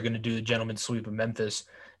they're going to do the gentleman's sweep of Memphis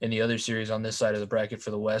in the other series on this side of the bracket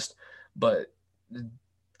for the West. But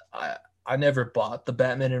I never bought the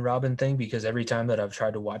Batman and Robin thing because every time that I've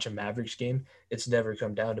tried to watch a Mavericks game, it's never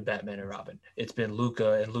come down to Batman and Robin. It's been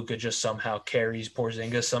Luka, and Luka just somehow carries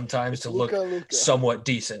Porzingis sometimes to look somewhat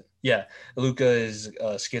decent. Yeah, Luka is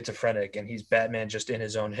schizophrenic, and he's Batman just in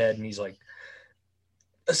his own head, and he's like,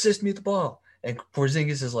 assist me with the ball. And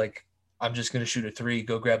Porzingis is like, I'm just going to shoot a three,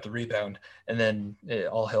 go grab the rebound, and then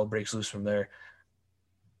all hell breaks loose from there.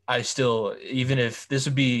 Even if this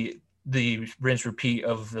would be the rinse repeat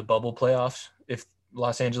of the bubble playoffs if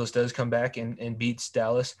Los Angeles does come back and beats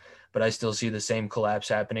Dallas, but I still see the same collapse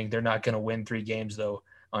happening. They're not going to win 3 games though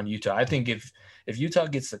on Utah. I think if Utah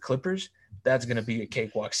gets the Clippers, that's going to be a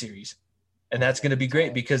cakewalk series. And that's going to be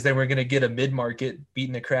great because then we're going to get a mid-market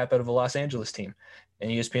beating the crap out of a Los Angeles team and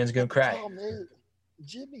ESPN's going to cry.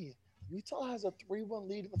 Jimmy, Utah has a 3-1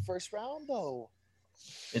 lead in the first round, though.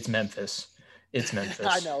 It's Memphis. It's Memphis.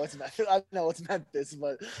 I know it's Memphis. I know it's Memphis,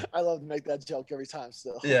 but I love to make that joke every time.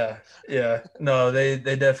 Still. Yeah, yeah. No, they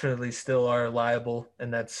definitely still are liable,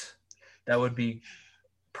 and that would be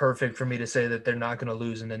perfect for me to say that they're not going to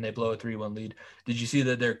lose and then they blow a 3-1 lead. Did you see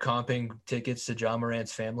that they're comping tickets to John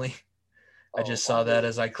Morant's family? I just saw that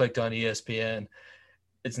as I clicked on ESPN.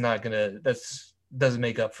 It's not going to – that's doesn't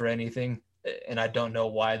make up for anything, and I don't know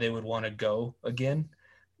why they would want to go again.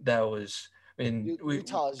 That was – I mean, we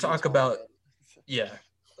talk about – yeah.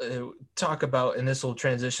 Talk about, and this will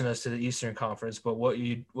transition us to the Eastern Conference, but what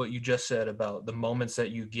you just said about the moments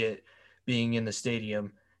that you get being in the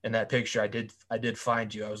stadium and that picture, I did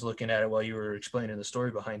find you. I was looking at it while you were explaining the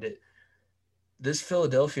story behind it. This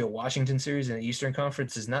Philadelphia-Washington series in the Eastern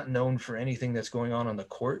Conference is not known for anything that's going on the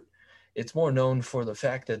court. It's more known for the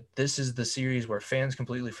fact that this is the series where fans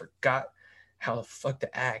completely forgot how the fuck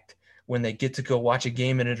to act when they get to go watch a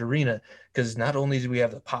game in an arena, because not only do we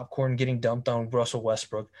have the popcorn getting dumped on Russell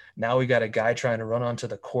Westbrook, now we got a guy trying to run onto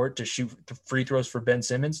the court to shoot free throws for Ben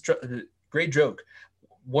Simmons. Great joke.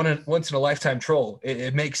 Once in a lifetime troll.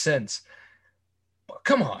 It makes sense. But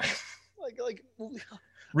come on. Like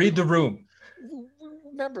read the room.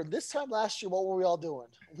 Remember this time last year, what were we all doing?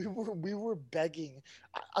 We were begging.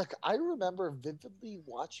 I remember vividly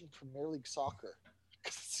watching Premier League soccer.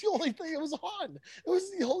 It's the only thing it was on. It was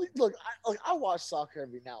the only look. I watch soccer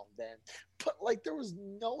every now and then, but like there was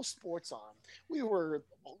no sports on. We were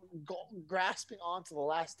grasping onto the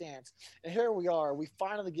last dance, and here we are. We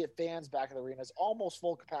finally get fans back in the arenas, almost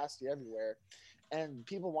full capacity everywhere, and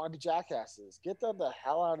people want to be jackasses. Get them the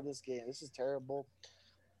hell out of this game. This is terrible.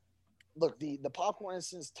 Look, the popcorn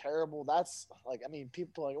incident is terrible. That's like, I mean,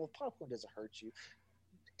 people are like, well, popcorn doesn't hurt you.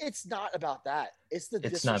 It's not about that. It's the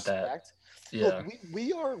disrespect. Not that. Yeah. Look,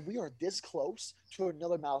 we are this close to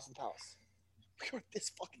another Malice in the Palace. We are this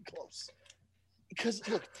fucking close. Because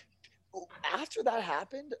look, after that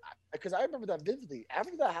happened, because I remember that vividly.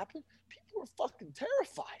 After that happened, people were fucking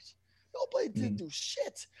terrified. Nobody did do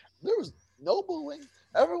shit. There was no booing.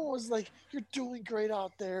 Everyone was like, "You're doing great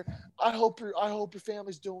out there. I hope your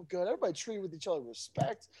family's doing good." Everybody treated with each other with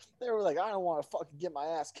respect. They were like, "I don't want to fucking get my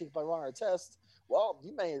ass kicked by Ron Artest." Well,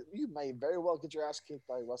 you may very well get your ass kicked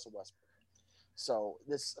by Russell Westbrook. So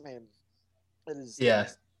this, I mean, it is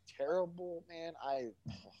terrible, man.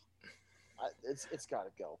 It's got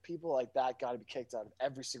to go. People like that got to be kicked out of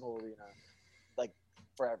every single arena, like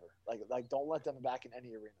forever. Like don't let them back in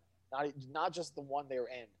any arena. Not just the one they were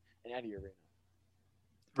in any arena.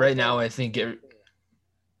 Right now, I think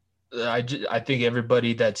I think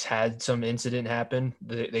everybody that's had some incident happen,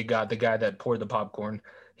 they got the guy that poured the popcorn.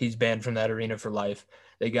 He's banned from that arena for life.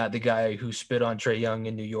 They got the guy who spit on Trae Young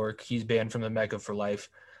in New York. He's banned from the Mecca for life.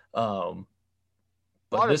 But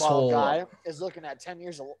this whole guy is looking at 10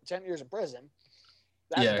 years in prison.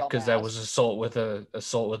 That's because that was assault with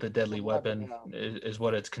a deadly weapon is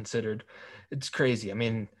what it's considered. It's crazy. I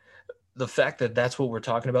mean, the fact that that's what we're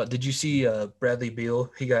talking about. Did you see Bradley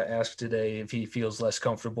Beal? He got asked today if he feels less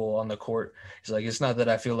comfortable on the court. He's like, it's not that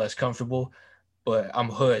I feel less comfortable, but I'm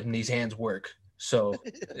hood and these hands work. So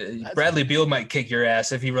Bradley Beal might kick your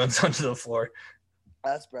ass if he runs onto the floor.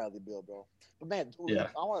 That's Bradley Beal, bro. But man, I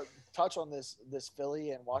want to touch on this Philly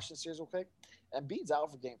and Washington series real quick. Embiid's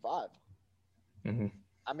out for Game 5. Mm-hmm.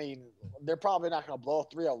 I mean, they're probably not going to blow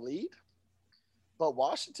a 3-0 lead, but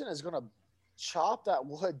Washington is going to chop that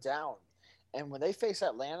wood down. And when they face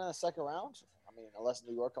Atlanta in the second round, I mean, unless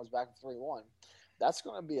New York comes back with 3-1, that's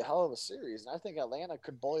going to be a hell of a series. And I think Atlanta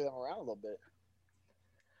could bully them around a little bit.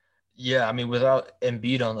 Yeah, I mean, without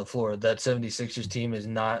Embiid on the floor, that 76ers team is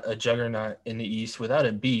not a juggernaut in the East. Without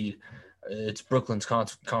Embiid, it's Brooklyn's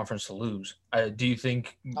conference to lose. Do you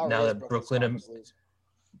think now that Brooklyn –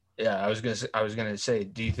 yeah, I was gonna say,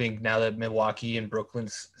 do you think now that Milwaukee and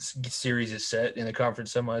Brooklyn's series is set in the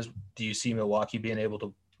conference semis, do you see Milwaukee being able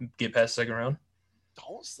to get past the second round?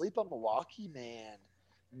 Don't sleep on Milwaukee, man.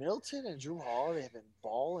 Middleton and Drew Holiday have been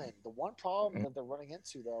balling. The one problem that they're running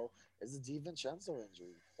into, though, is the DiVincenzo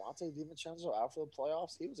injury. Dante DiVincenzo out for the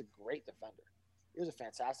playoffs. He was a great defender. He was a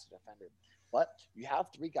fantastic defender. But you have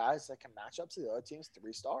three guys that can match up to the other team's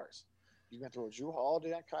 3 stars. You can throw Drew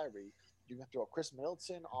Holiday on Kyrie. You can throw Chris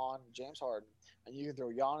Middleton on James Harden. And you can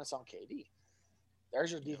throw Giannis on KD. There's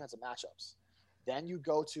your defensive matchups. Then you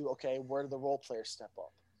go to, okay, where do the role players step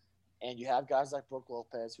up? And you have guys like Brook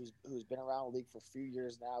Lopez, who's been around the league for a few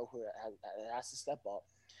years now, who has to step up.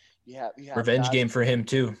 You have revenge game for him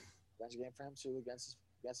too. Revenge game for him too against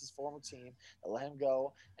his former team. They let him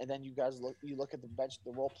go, and then you guys look at the bench,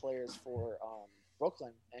 the role players for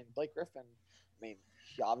Brooklyn and Blake Griffin. mean,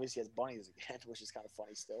 he obviously has bunnies again, which is kind of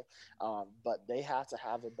funny still. But they have to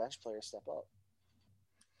have their bench players step up.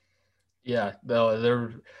 Yeah,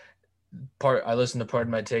 they're part. I listen to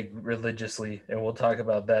Pardon My Take religiously, and we'll talk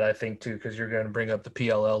about that, I think, too, because you're going to bring up the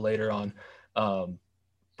PLL later on. Um,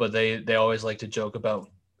 but they always like to joke about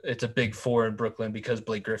it's a big four in Brooklyn because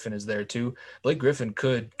Blake Griffin is there too. Blake Griffin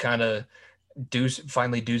could kind of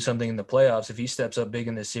finally do something in the playoffs if he steps up big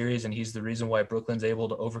in this series, and he's the reason why Brooklyn's able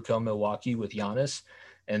to overcome Milwaukee with Giannis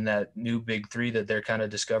and that new big three that they're kind of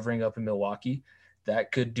discovering up in Milwaukee.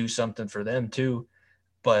 That could do something for them too.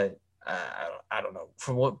 But I don't know.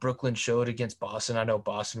 From what Brooklyn showed against Boston, I know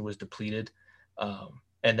Boston was depleted,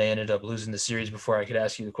 and they ended up losing the series before I could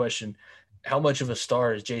ask you the question. How much of a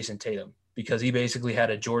star is Jason Tatum? Because he basically had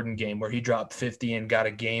a Jordan game where he dropped 50 and got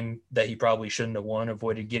a game that he probably shouldn't have won,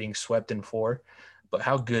 avoided getting swept in 4. But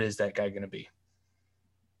how good is that guy going to be?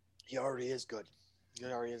 He already is good. He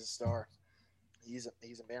already is a star. He's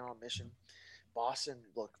a man on a mission. Boston,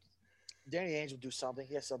 look, Danny Ainge will do something.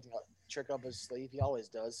 He has something trick up his sleeve. He always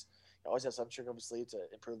does. He always has some trick up his sleeve to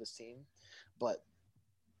improve this team. But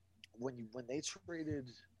when they traded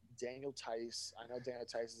Daniel Tice, I know Daniel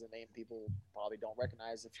Tice is a name people probably don't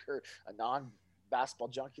recognize if you're a non-basketball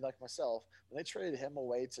junkie like myself. When they traded him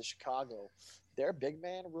away to Chicago, their big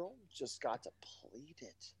man room just got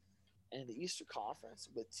depleted. And in the Eastern Conference,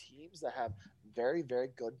 with teams that have very, very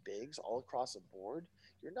good bigs all across the board,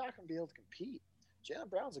 you're not going to be able to compete. Jaylen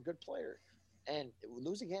Brown's a good player, and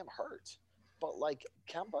losing him hurt. But like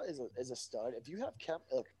Kemba is a stud. If you have Kemba,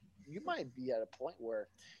 look, you might be at a point where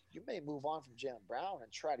you may move on from Jaylen Brown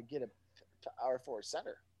and try to get a power forward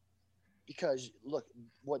center. Because look,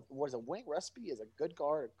 what is a winning recipe is a good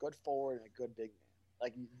guard, a good forward, and a good big man.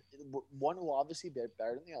 Like one will obviously be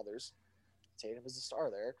better than the others. Tatum is the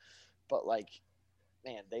star there, but like,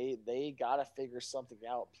 man, they gotta figure something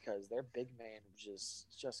out because their big man just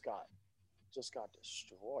got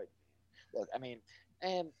destroyed. Look, I mean,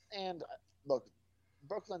 and look,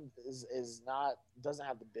 Brooklyn is not doesn't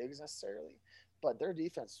have the bigs necessarily, but their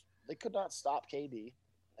defense they could not stop KD,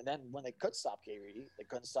 and then when they could stop KD, they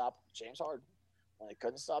couldn't stop James Harden. When they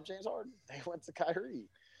couldn't stop James Harden, they went to Kyrie.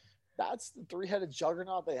 That's the three-headed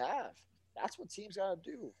juggernaut they have. That's what teams got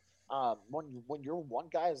to do. When your one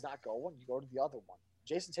guy is not going, you go to the other one.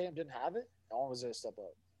 Jason Tatum didn't have it. No one was there to step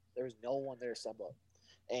up. There was no one there to step up,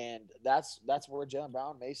 and that's where Jaylen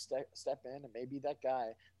Brown may step in and may be that guy.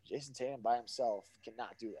 Jason Tatum by himself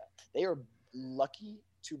cannot do that. They are lucky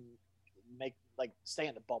to make like stay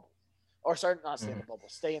in the bubble, or sorry, not stay in the bubble,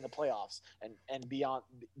 stay in the playoffs and beyond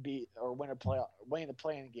be or win the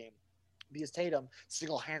playing game because Tatum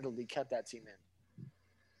single-handedly kept that team in.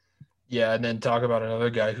 Yeah, and then talk about another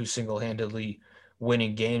guy who's single-handedly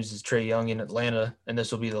winning games is Trae Young in Atlanta, and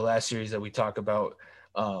this will be the last series that we talk about.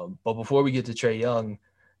 But before we get to Trae Young,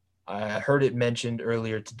 I heard it mentioned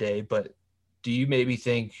earlier today, but do you maybe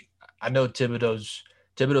think – I know Thibodeau's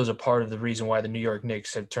a part of the reason why the New York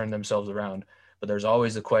Knicks have turned themselves around, but there's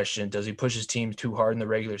always the question, does he push his team too hard in the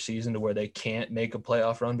regular season to where they can't make a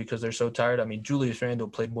playoff run because they're so tired? I mean, Julius Randle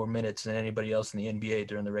played more minutes than anybody else in the NBA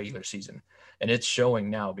during the regular season, and it's showing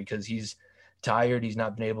now because he's tired. He's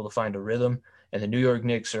not been able to find a rhythm, and the New York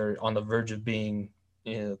Knicks are on the verge of being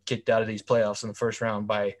kicked out of these playoffs in the first round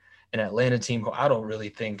by an Atlanta team who I don't really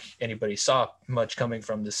think anybody saw much coming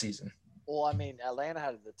from this season. Well, I mean, Atlanta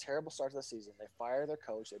had the terrible start to the season. They fire their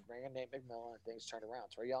coach. They bring in Nate McMillan, and things turn around.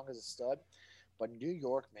 Trae Young is a stud. But New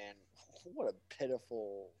York, man, what a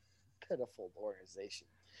pitiful organization.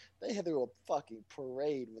 They threw a fucking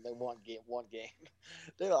parade when they won one game.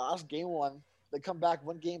 They lost game 1. They come back,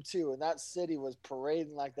 win game 2, and that city was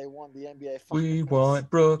parading like they won the NBA Finals. We want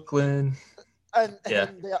Brooklyn. And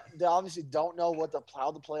they obviously don't know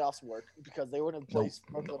how the playoffs work because they wouldn't have placed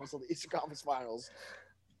Brooklyn until the Eastern Conference Finals.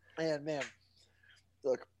 And man,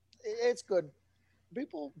 look, it's good.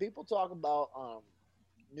 People talk about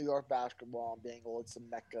New York basketball and being it's a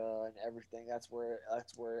mecca and everything. That's where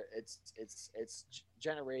it's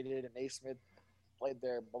generated. And Naismith played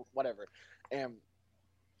there, whatever. And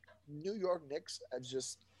New York Knicks are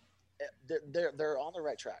just they're on the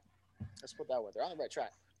right track. Let's put it that way. They're on the right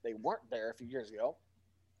track. They weren't there a few years ago.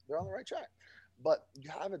 They're on the right track. But you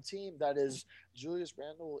have a team that is Julius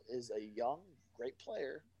Randle is a young, great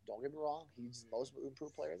player. Don't get me wrong. He's the most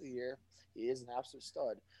improved player of the year. He is an absolute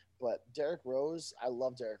stud. But Derrick Rose, I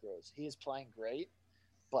love Derrick Rose. He is playing great,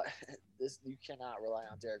 but you cannot rely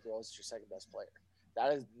on Derrick Rose as your second best player.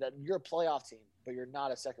 That you're a playoff team, but you're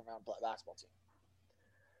not a second round basketball team.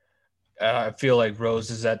 I feel like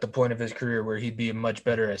Rose is at the point of his career where he'd be a much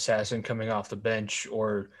better assassin coming off the bench,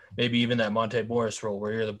 or maybe even that Monte Morris role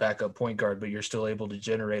where you're the backup point guard, but you're still able to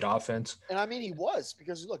generate offense. And I mean, he was,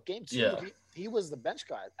 because look, game 2, Yeah. he was the bench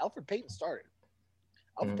guy. Alfred Payton started.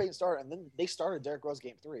 Payton started, and then they started Derrick Rose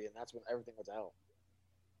game 3, and that's when everything went to hell.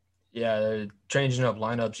 Yeah, changing up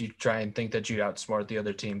lineups, you try and think that you outsmart the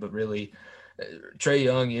other team, but really, Trae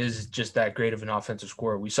Young is just that great of an offensive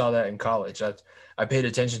scorer. We saw that in college. I paid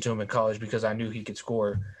attention to him in college because I knew he could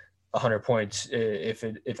score 100 points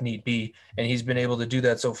if need be, and he's been able to do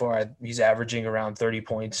that so far. He's averaging around 30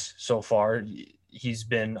 points so far. He's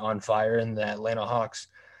been on fire, in the Atlanta Hawks.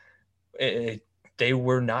 They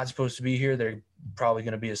were not supposed to be here. They're probably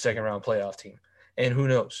going to be a second-round playoff team. And who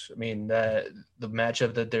knows? I mean, the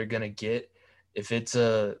matchup that they're going to get, if it's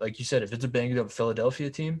like you said, if it's a banged up Philadelphia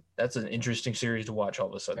team, that's an interesting series to watch all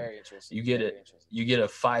of a sudden. Very interesting. You get a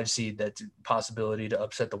 5 seed that's a possibility to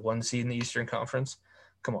upset the 1 seed in the Eastern Conference.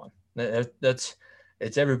 Come on.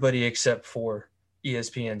 It's everybody except for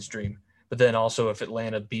ESPN's dream. But then also, if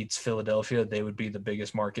Atlanta beats Philadelphia, they would be the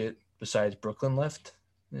biggest market besides Brooklyn left.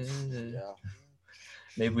 Yeah.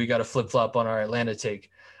 Maybe we got to flip-flop on our Atlanta take.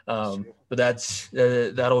 But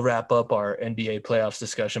that'll wrap up our NBA playoffs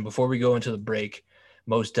discussion. Before we go into the break,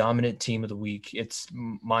 most dominant team of the week,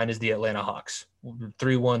 mine is the Atlanta Hawks.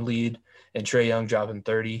 3-1 lead, and Trae Young dropping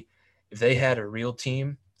 30. If they had a real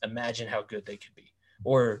team, imagine how good they could be.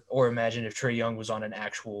 Or imagine if Trae Young was on an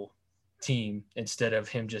actual team instead of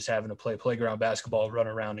him just having to play playground basketball, run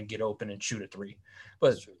around and get open and shoot a 3.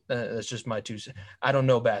 But that's just my 2 cents. I don't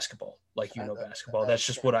know basketball like you know basketball. That's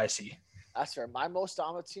just what I see. That's fair. My most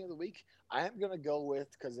dominant team of the week, I am going to go with,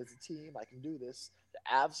 because it's a team, I can do this, the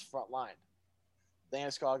Avs front line.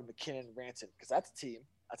 Landeskog, McKinnon, Ranson, because that's a team.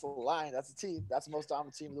 That's a line. That's a team. That's the most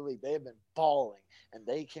dominant team of the week. They have been balling, and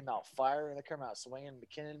they came out firing. They came out swinging.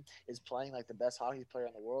 McKinnon is playing like the best hockey player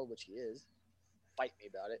in the world, which he is. Fight me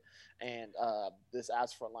about it. And this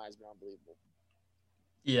Avs front line has been unbelievable.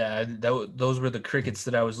 Yeah, those were the crickets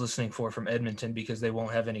that I was listening for from Edmonton, because they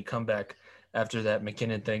won't have any comeback after that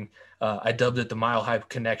McKinnon thing. I dubbed it the Mile High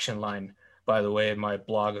Connection line, by the way, in my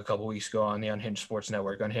blog a couple weeks ago on the Unhinged Sports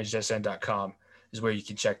Network. UnhingedSN.com is where you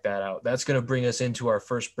can check that out. That's going to bring us into our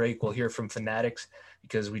first break. We'll hear from Fanatics,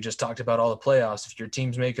 because we just talked about all the playoffs. If your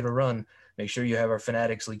team's making a run, make sure you have our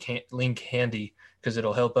Fanatics link handy, because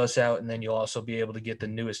it'll help us out, and then you'll also be able to get the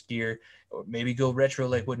newest gear, or maybe go retro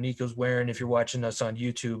like what Nico's wearing if you're watching us on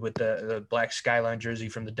YouTube with the black Skyline jersey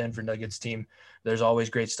from the Denver Nuggets team. There's always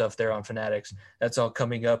great stuff there on Fanatics. That's all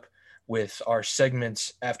coming up with our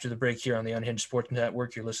segments after the break here on the Unhinged Sports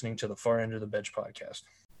Network. You're listening to the Far End of the Bench podcast.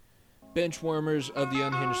 Benchwarmers of the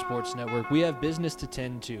Unhinged Sports Network, we have business to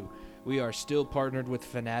tend to. We are still partnered with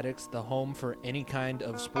Fanatics, the home for any kind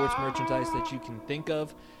of sports merchandise that you can think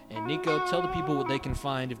of. And Nico, tell the people what they can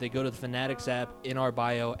find if they go to the Fanatics app in our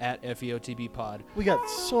bio at FEOTBpod. We got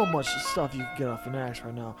so much stuff you can get off Fanatics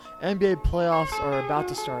right now. NBA playoffs are about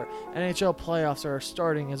to start. NHL playoffs are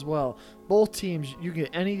starting as well. Both teams, you get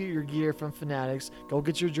any of your gear from Fanatics. Go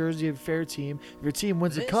get your jersey of your favorite team. If your team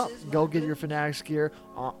wins a cup, go get your Fanatics gear.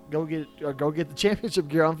 Go get the championship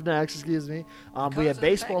gear on Fanatics, excuse me. We have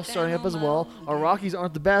baseball starting up as well. Our Rockies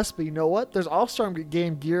aren't the best, but you know what? There's All-Star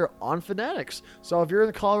Game gear on Fanatics. So if you're in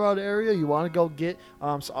the Colorado area, you want to go get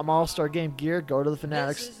some All-Star Game gear, go to the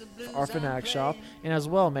Fanatics, our Fanatics shop. And as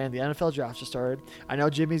well, man, the NFL draft just started. I know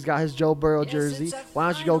Jimmy's got his Joe Burrow jersey. Why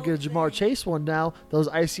don't you go get a Jamar Chase one now, those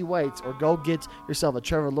icy whites, or go get yourself a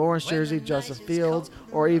Trevor Lawrence jersey, Justin Fields,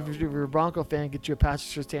 or even if you're a Bronco fan, get you a Patrick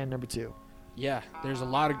Surtain number 2. Yeah, there's a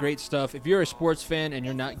lot of great stuff. If you're a sports fan and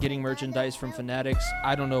you're not getting merchandise from Fanatics,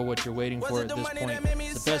 I don't know what you're waiting for at this point.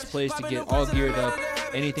 It's the best place to get all geared up,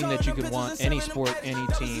 anything that you could want, any sport, any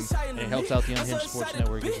team, and it helps out the Unhinged Sports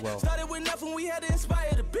Network as well.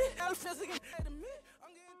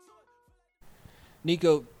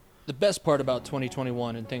 Nico, the best part about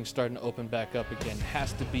 2021 and things starting to open back up again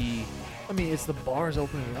has to be... I mean, it's the bars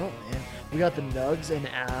opening up, man. We got the Nugs and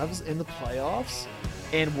Avs in the playoffs.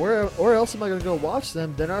 And where else am I going to go watch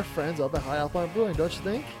them than our friends up at High Alpine Brewing, don't you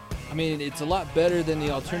think? I mean, it's a lot better than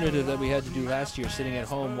the alternative that we had to do last year, sitting at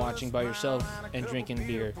home watching by yourself and drinking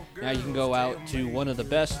beer. Now you can go out to one of the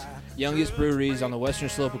best, youngest breweries on the western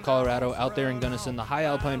slope of Colorado, out there in Gunnison, the High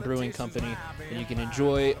Alpine Brewing Company, and you can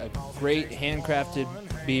enjoy a great handcrafted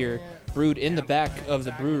beer brewed in the back of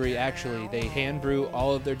the brewery, actually. They hand brew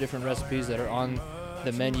all of their different recipes that are on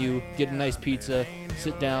the menu, get a nice pizza,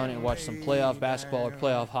 sit down and watch some playoff basketball or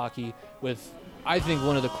playoff hockey with I think,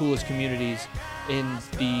 one of the coolest communities in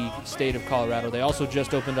the state of Colorado. They also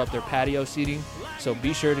just opened up their patio seating, so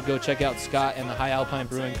be sure to go check out Scott and the High Alpine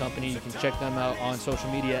Brewing Company. You can check them out on social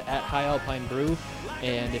media at High Alpine Brew,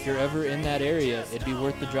 and if you're ever in that area, it'd be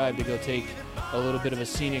worth the drive to go take a little bit of a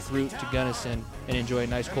scenic route to Gunnison and enjoy a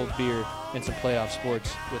nice cold beer and some playoff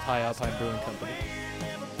sports with High Alpine Brewing Company.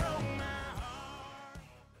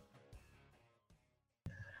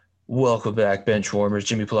 Welcome back, bench warmers.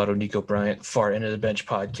 Jimmy Pilato, Nico Bryant, Far End of the Bench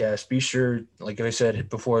podcast. Be sure, like I said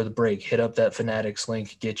before the break, hit up that Fanatics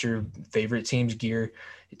link. Get your favorite team's gear.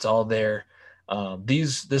 It's all there.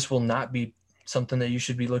 This will not be something that you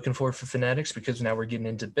should be looking for Fanatics, because now we're getting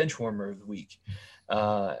into bench warmer of the week.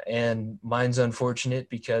 And mine's unfortunate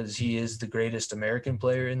because he is the greatest American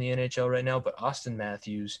player in the NHL right now. But Austin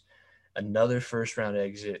Matthews, another first-round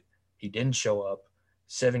exit. He didn't show up.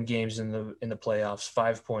 7 games in the playoffs,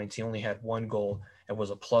 5 points. He only had 1 goal and was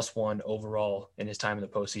a +1 overall in his time in the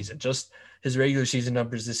postseason. Just his regular season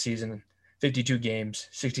numbers this season: 52 games,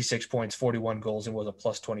 66 points, 41 goals, and was a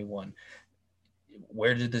 +21.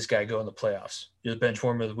 Where did this guy go in the playoffs? You're the bench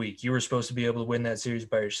warmer of the week. You were supposed to be able to win that series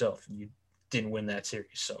by yourself. You didn't win that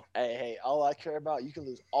series. So Hey, all I care about, you can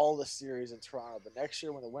lose all the series in Toronto, but next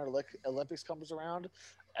year when the Winter Olympics comes around,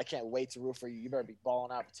 I can't wait to root for you. You better be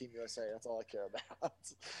balling out for Team USA. That's all I care about.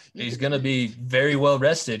 he's going to be very well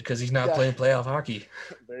rested because he's not playing playoff hockey.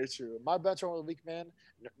 Very true. My bench warmer of the week, man,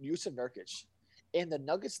 Yusuf Nurkic. In the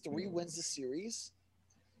Nuggets 3 wins the series,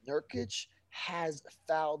 Nurkic has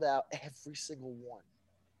fouled out every single one.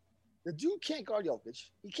 The dude can't guard Jokic.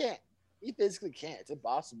 He can't. He physically can't. It's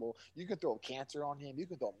impossible. You can throw Cantor on him. You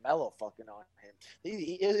can throw Melo fucking on him.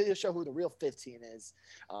 He'll show who the real 15 is.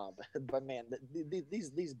 But man,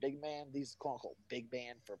 these big man, these quote unquote big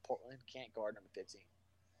man for Portland can't guard number 15.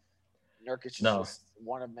 Nurkic is just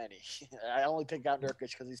one of many. I only picked out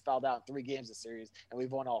Nurkic because he's fouled out in 3 games this series, and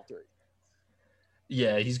we've won all 3.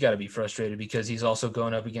 Yeah, he's got to be frustrated because he's also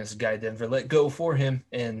going up against a guy Denver let go for him,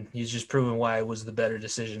 and he's just proven why it was the better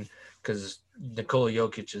decision, because Nikola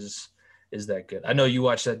Jokic is that good. I know you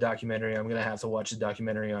watched that documentary. I'm going to have to watch the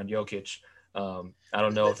documentary on Jokic. I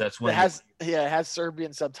don't know if that's when it has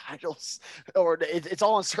Serbian subtitles, or it's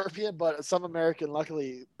all in Serbian, but some American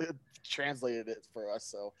luckily translated it for us.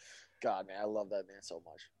 So, God, man, I love that man so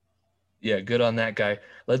much. Yeah, good on that guy.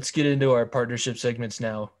 Let's get into our partnership segments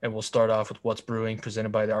now, and we'll start off with What's Brewing,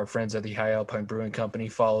 presented by our friends at the High Alpine Brewing Company.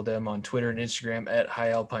 Follow them on Twitter and Instagram at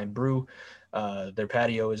High Alpine Brew. Their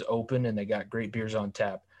patio is open, and they got great beers on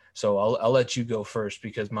tap. So I'll let you go first,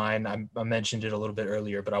 because mine, I mentioned it a little bit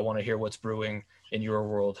earlier, but I want to hear what's brewing in your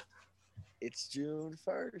world. It's June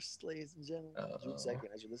 1st, ladies and gentlemen. June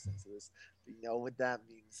 2nd, as you're listening to this. You know what that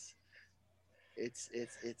means. It's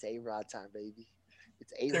A-Rod time, baby.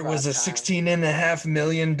 It's A-Rod There was a time. $16.5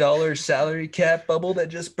 million salary cap bubble that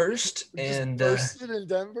just burst. And bursted in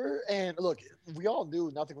Denver. And look, we all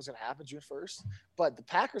knew nothing was going to happen June 1st, but the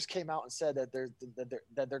Packers came out and said that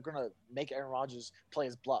they're going to make Aaron Rodgers play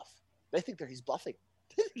his bluff. They think he's bluffing.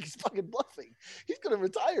 They think he's fucking bluffing. He's going to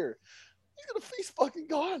retire. He's fucking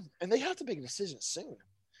gone. And they have to make a decision soon,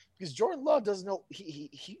 because Jordan Love doesn't know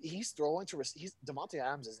he's throwing to Devontae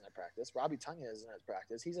Adams isn't at practice. Robbie Tonyan isn't at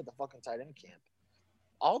practice. He's at the fucking tight end camp.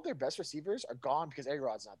 All their best receivers are gone because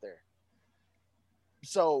A-Rod's not there.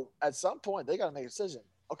 So at some point, they got to make a decision.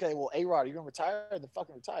 Okay, well, A-Rod, you're going to retire? Then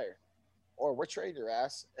fucking retire. Or we're trading your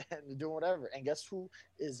ass and doing whatever. And guess who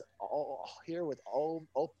is all here with all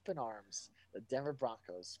open arms? The Denver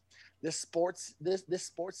Broncos. This sports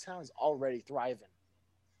town is already thriving.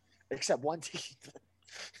 Except one team.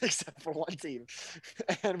 Except for one team.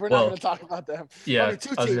 And we're not going to talk about them. Yeah, I mean, 2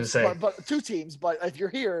 teams, I was going to say. But 2 teams. But if you're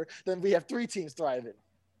here, then we have 3 teams thriving.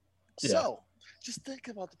 Yeah. So just think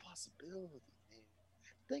about the possibility, man.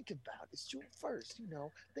 Think about it. It's June 1st.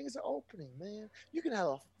 Things are opening, man. You can have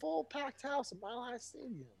a full packed house at Mile High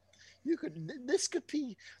Stadium. This could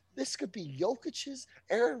be Jokic's,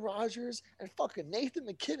 Aaron Rodgers, and fucking Nathan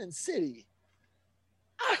McKinnon City.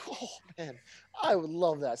 Oh man, I would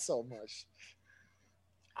love that so much.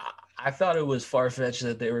 I thought it was far-fetched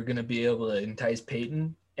that they were going to be able to entice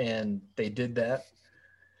Peyton, and they did that.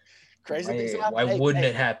 Crazy things happen. Why wouldn't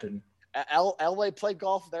it happen? Elway played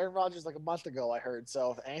golf with Aaron Rodgers like a month ago, I heard.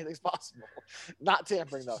 So anything's possible. Not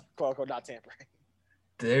tampering, though. Quote unquote, not tampering.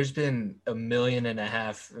 There's been $1.5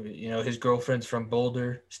 million. His girlfriend's from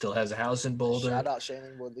Boulder, still has a house in Boulder. Shout out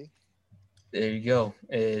Shailene Woodley. There you go.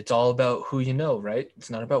 It's all about who you know, right? It's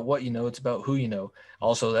not about what you know. It's about who you know.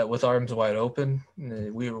 Also, that with arms wide open,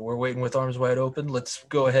 we're waiting with arms wide open. Let's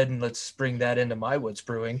go ahead and let's bring that into my What's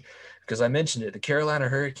Brewing, because I mentioned it. The Carolina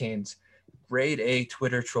Hurricanes, grade A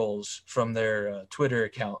Twitter trolls from their Twitter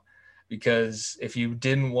account. because if you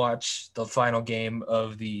didn't watch the final game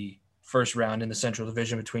of the first round in the Central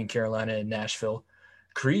Division between Carolina and Nashville,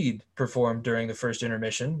 Creed performed during the first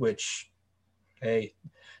intermission, which, hey,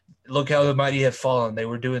 look how the mighty have fallen. They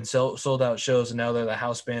were doing sold out shows, and now they're the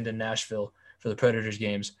house band in Nashville for the Predators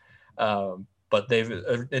games. But they've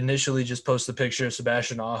initially just posted a picture of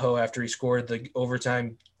Sebastian Aho after he scored the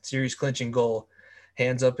overtime series clinching goal,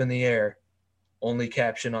 hands up in the air, only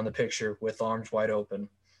caption on the picture with arms wide open,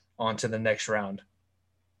 on to the next round.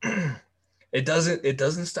 It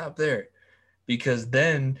doesn't stop there, because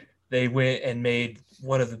then they went and made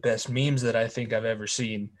one of the best memes that I think I've ever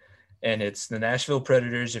seen. And it's the Nashville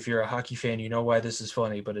Predators. If you're a hockey fan, you know why this is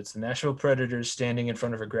funny, but it's the Nashville Predators standing in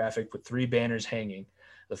front of a graphic with 3 banners hanging.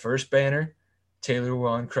 The first banner, Taylor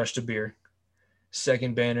Wan crushed a beer.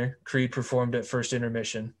 Second banner, Creed performed at first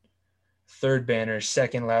intermission. Third banner,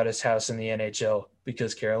 second loudest house in the NHL,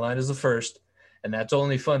 because Carolina's the first. And that's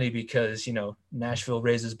only funny because, Nashville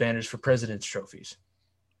raises banners for President's trophies.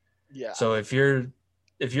 Yeah. So if you're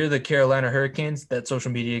the Carolina Hurricanes, that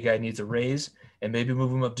social media guy needs a raise and maybe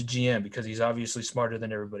move him up to GM, because he's obviously smarter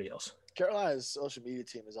than everybody else. Carolina's social media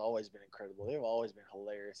team has always been incredible. They've always been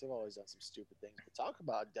hilarious. They've always done some stupid things. But talk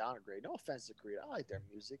about downgrade. No offense to Creed. I like their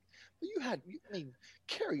music. But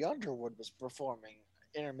Carrie Underwood was performing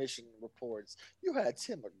intermission reports. You had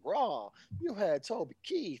Tim McGraw. You had Toby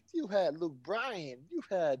Keith. You had Luke Bryan. You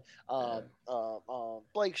had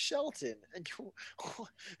Blake Shelton. And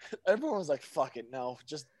everyone was like, fuck it. No,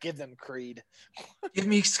 just give them Creed. Give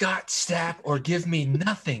me Scott Stapp or give me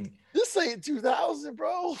nothing. This ain't 2000,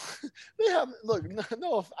 bro. They have I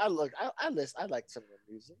like some of the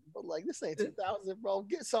music, but this ain't 2000, bro.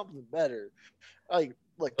 Get something better. The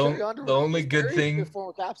only good thing,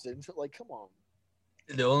 former captain. Come on.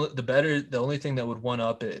 The only thing that would one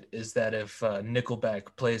up it is that if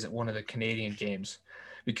Nickelback plays at one of the Canadian games,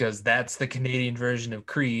 because that's the Canadian version of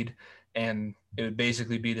Creed, and it would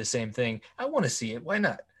basically be the same thing. I want to see it. Why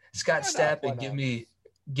not? Scott Stapp and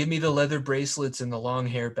give me the leather bracelets and the long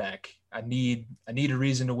hair back. I need a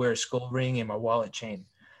reason to wear a skull ring and my wallet chain.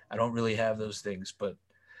 I don't really have those things, but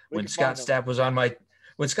when Scott Stapp was on my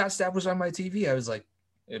TV, I was like,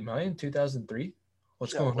 am I in 2003?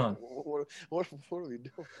 What's going on? What are we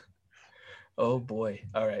doing? Oh boy.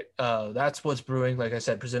 All right. That's what's brewing. Like I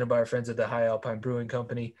said, presented by our friends at the High Alpine Brewing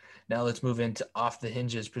Company. Now let's move into Off the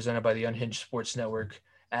Hinges, presented by the Unhinged Sports Network.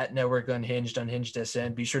 At Network Unhinged, Unhinged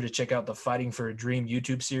SN. Be sure to check out the Fighting for a Dream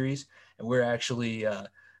YouTube series. And we're actually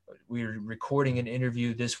we're recording an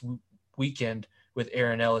interview this weekend with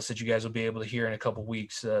Aaron Ellis that you guys will be able to hear in a couple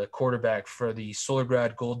weeks. Quarterback for the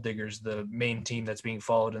Solargrad Gold Diggers, the main team that's being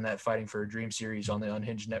followed in that Fighting for a Dream series on the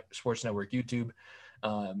Unhinged Sports Network YouTube.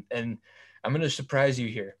 And I'm going to surprise you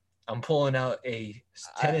here. I'm pulling out a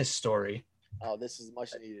tennis story. Oh, this is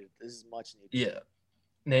much needed. Yeah.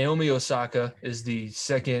 Naomi Osaka is the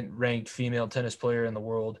second-ranked female tennis player in the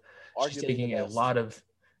world. She's taking a lot of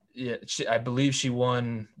I believe she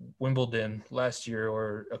won Wimbledon last year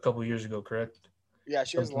or a couple years ago, correct? Yeah,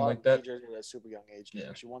 she has a lot of majors at a super young age.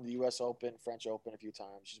 Yeah. She won the U.S. Open, French Open a few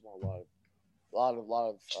times. She's won a lot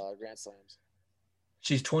of Grand Slams.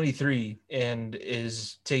 She's 23 and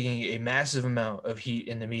is taking a massive amount of heat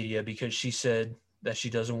in the media because she said that she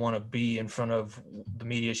doesn't want to be in front of the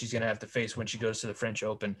media she's going to have to face when she goes to the French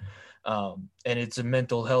Open. And it's a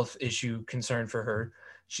mental health issue concern for her.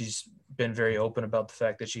 She's been very open about the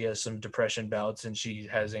fact that she has some depression bouts and she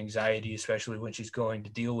has anxiety, especially when she's going to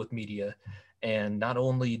deal with media. And not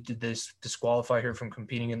only did this disqualify her from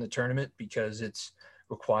competing in the tournament because it's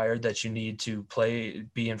required that you need to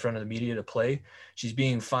be in front of the media to play, she's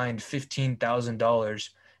being fined $15,000.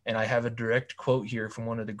 And I have a direct quote here from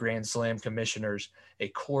one of the Grand Slam commissioners. A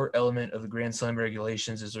core element of the Grand Slam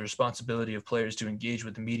regulations is the responsibility of players to engage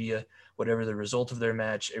with the media, whatever the result of their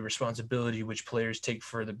match, a responsibility which players take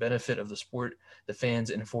for the benefit of the sport, the fans,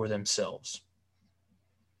 and for themselves.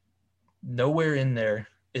 Nowhere in there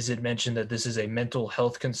is it mentioned that this is a mental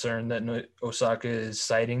health concern that Osaka is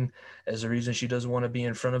citing as the reason she doesn't want to be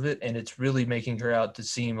in front of it. And it's really making her out to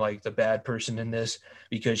seem like the bad person in this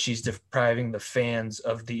because she's depriving the fans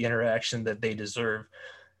of the interaction that they deserve.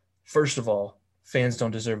 First of all, fans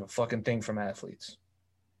don't deserve a fucking thing from athletes.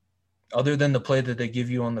 Other than the play that they give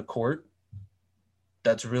you on the court,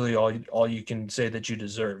 that's really all you can say that you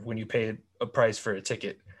deserve when you pay a price for a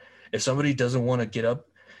ticket. If somebody doesn't want to get up,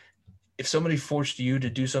 if somebody forced you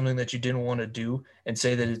to do something that you didn't want to do and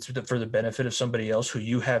say that it's for the benefit of somebody else who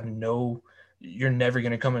you're never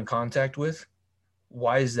going to come in contact with,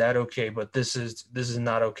 why is that okay? But this is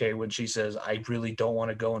not okay when she says, I really don't want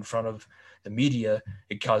to go in front of the media,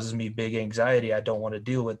 it causes me big anxiety. I don't want to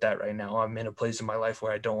deal with that right now. I'm in a place in my life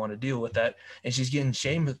where I don't want to deal with that. And she's getting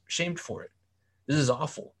shamed for it. This is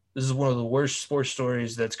awful. This is one of the worst sports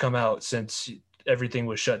stories that's come out since everything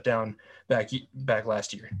was shut down back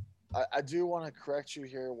last year. I do want to correct you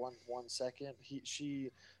here one second.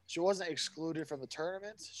 She wasn't excluded from the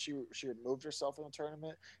tournament. She removed herself from the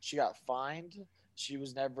tournament. She got fined. She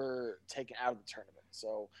was never taken out of the tournament.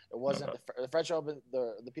 So it wasn't the French Open.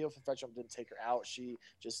 The people from French Open didn't take her out. She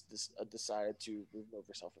just decided to remove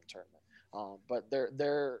herself from the tournament. But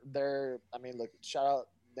they're. I mean, look, shout out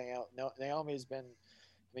Naomi's been.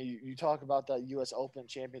 I mean, you talk about that U.S. Open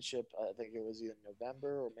Championship. I think it was either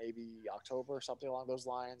November or maybe October or something along those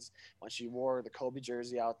lines when she wore the Kobe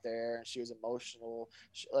jersey out there and she was emotional.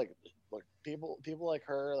 Like people like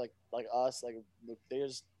her, like us, like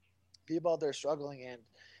there's people out there struggling, and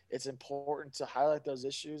it's important to highlight those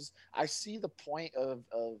issues. I see the point of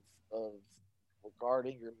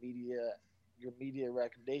regarding your media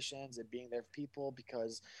recommendations and being there for people,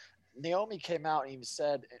 because Naomi came out and even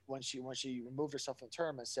said when she removed herself from the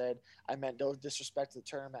tournament, said, "I meant no disrespect to the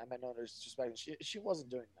tournament. I meant no disrespect." And she wasn't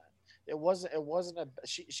doing that. It wasn't a.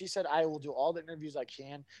 She said, "I will do all the interviews I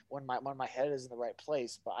can when my head is in the right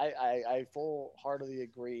place." But I full heartedly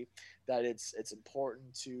agree that it's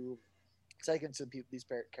important to take into these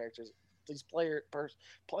characters, these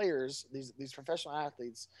players, these professional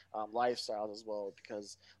athletes, lifestyles as well,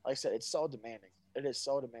 because like I said, it's so demanding. It is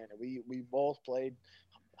so demanding. We both played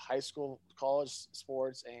high school, college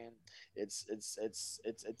sports, and it's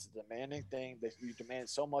a demanding thing. That you demand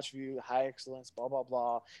so much of you, high excellence, blah blah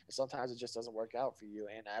blah, and sometimes it just doesn't work out for you.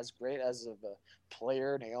 And as great as of a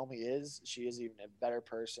player Naomi is, she is even a better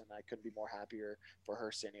person. I couldn't be more happier for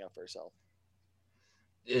her standing up for herself.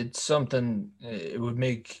 It's something it would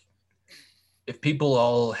make if people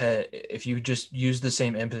all had if you just use the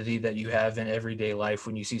same empathy that you have in everyday life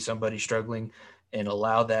when you see somebody struggling and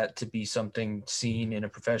allow that to be something seen in a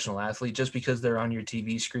professional athlete. Just because they're on your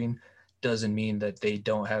TV screen doesn't mean that they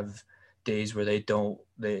don't have days where they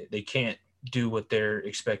can't do what they're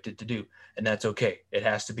expected to do, and that's okay. It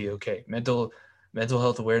has to be okay. Mental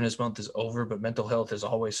health awareness month is over, but mental health is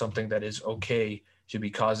always something that is okay to be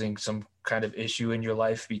causing some kind of issue in your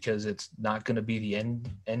life, because it's not going to be the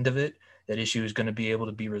end of it. That issue is going to be able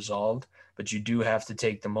to be resolved, but you do have to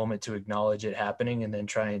take the moment to acknowledge it happening and then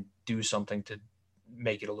try and do something to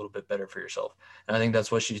make it a little bit better for yourself. And I think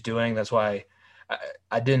that's what she's doing. That's why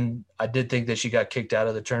I did think that she got kicked out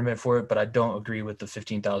of the tournament for it, but I don't agree with the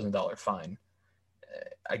 $15,000 fine.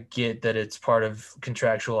 I get that it's part of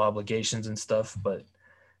contractual obligations and stuff, but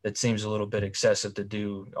it seems a little bit excessive to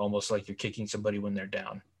do, almost like you're kicking somebody when they're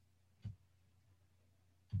down.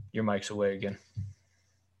 Your mic's away again.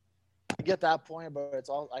 I get that point, but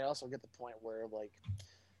I also get the point where, like,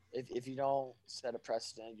 if you don't set a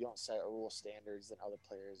precedent, you don't set a rule standards, then other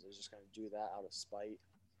players are just going to do that out of spite.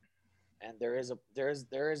 And there is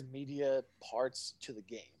media parts to the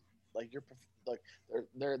game. Like like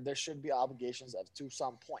there should be obligations of to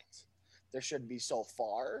some point. There should be so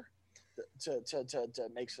far to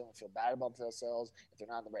make someone feel bad about themselves if they're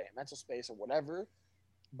not in the right mental space or whatever.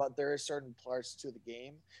 But there are certain parts to the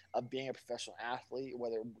game of being a professional athlete,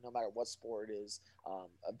 whether no matter what sport it is,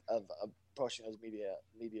 of pushing those media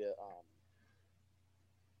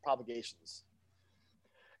propagations.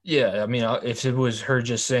 Yeah, I mean, if it was her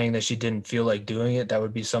just saying that she didn't feel like doing it, that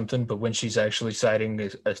would be something. But when she's actually citing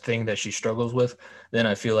a thing that she struggles with, then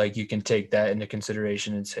I feel like you can take that into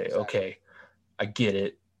consideration and say, Exactly. okay, I get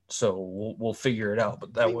it. So we'll figure it out.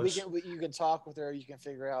 But that was You can talk with her. You can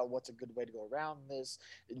figure out what's a good way to go around this.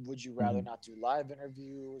 Would you rather Mhm. not do live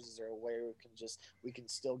interviews? Is there a way we can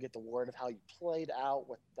still get the word of how you played out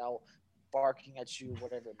without barking at you,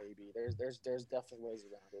 whatever it may be. There's definitely ways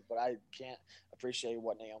around it, but I can't appreciate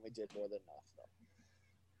what Naomi did more than enough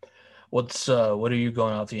though. what are you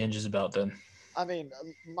going off the hinges about then? I mean,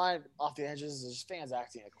 mine off the edges is fans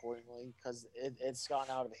acting accordingly because it's gone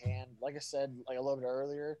out of hand. Like I said, like a little bit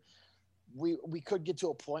earlier, we could get to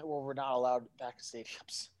a point where we're not allowed back in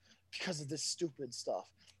stadiums because of this stupid stuff.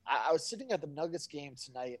 I was sitting at the Nuggets game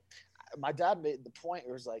tonight. My dad made the point.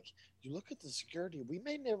 It was like, you look at the security. We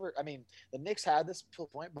may never. I mean, the Knicks had this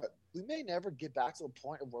point, but we may never get back to the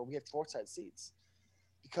point of where we have courtside seats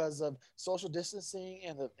because of social distancing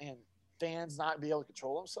and fans not be able to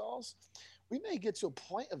control themselves. We may get to a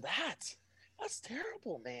point of that. That's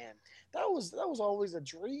terrible, man. That was always a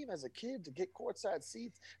dream as a kid to get courtside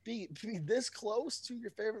seats, be this close to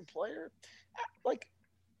your favorite player. Like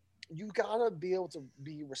you gotta be able to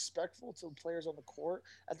be respectful to the players on the court.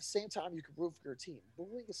 At the same time, you can root for your team.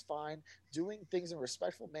 Bullying is fine. Doing things in a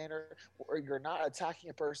respectful manner, where you're not attacking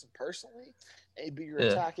a person personally, but you're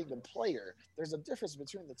Yeah. attacking the player. There's a difference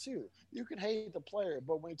between the two. You can hate the player,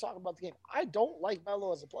 but when you talk about the game, I don't like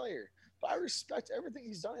Melo as a player. But I respect everything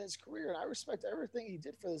he's done in his career, and I respect everything he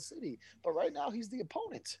did for the city. But right now, he's the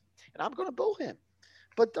opponent, and I'm going to boo him.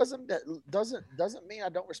 But doesn't mean I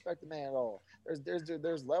don't respect the man at all.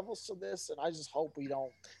 There's levels to this, and I just hope we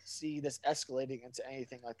don't see this escalating into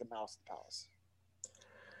anything like the Mouse Palace.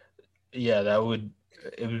 Yeah, it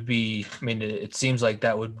would be, I mean, it seems like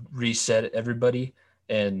that would reset everybody.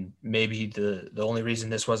 And maybe the only reason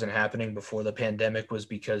this wasn't happening before the pandemic was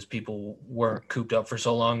because people weren't cooped up for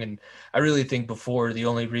so long. And I really think before, the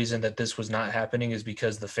only reason that this was not happening is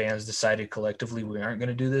because the fans decided collectively we aren't going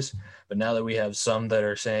to do this. But now that we have some that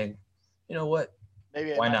are saying, you know what,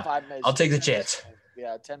 Maybe why my not? 5 minutes. I'll take the 10 minutes chance. of shame.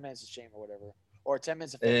 Yeah, 10 minutes of shame or whatever, or 10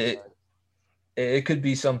 minutes of fame. It, Sorry. it could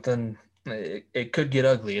be something. It could get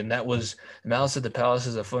ugly, and that was Malice at the Palace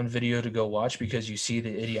is a fun video to go watch because you see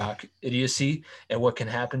the idiocy and what can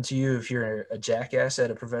happen to you if you're a jackass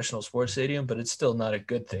at a professional sports stadium. But it's still not a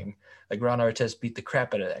good thing. Like Ron Artest beat the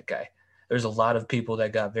crap out of that guy. There's a lot of people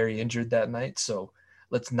that got very injured that night, so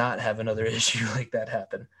let's not have another issue like that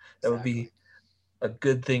happen. That would be a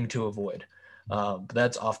good thing to avoid. But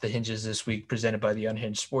that's Off the Hinges this week, presented by the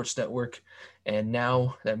Unhinged Sports Network. And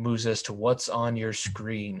now that moves us to What's on Your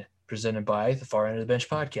Screen, presented by the Far End of the Bench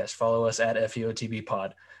podcast. Follow us at FEOTB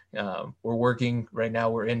Pod. We're working right now.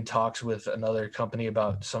 We're in talks with another company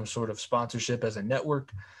about some sort of sponsorship as a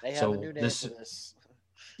network. They have So a new name for this.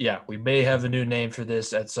 Yeah, we may have a new name for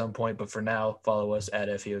this at some point, but for now, follow us at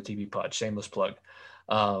FEOTB Pod. Shameless plug.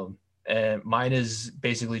 And mine is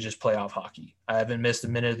basically just playoff hockey. I haven't missed a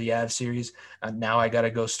minute of the Avs series. Now I got to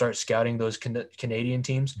go start scouting those Canadian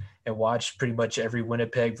teams and watch pretty much every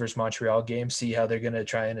Winnipeg versus Montreal game, see how they're going to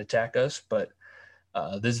try and attack us. But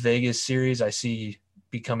this Vegas series I see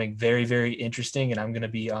becoming very, very interesting, and I'm going to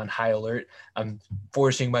be on high alert. I'm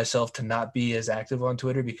forcing myself to not be as active on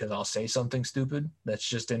Twitter because I'll say something stupid. That's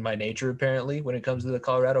just in my nature, apparently, when it comes to the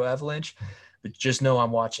Colorado Avalanche. But just know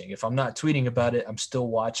I'm watching. If I'm not tweeting about it, I'm still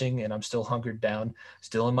watching, and I'm still hunkered down,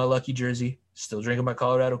 still in my lucky jersey, still drinking my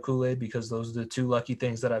Colorado Kool-Aid, because those are the two lucky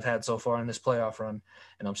things that I've had so far in this playoff run.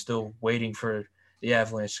 And I'm still waiting for the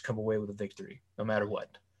Avalanche to come away with a victory, no matter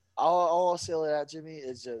what. All I'll say to that, Jimmy,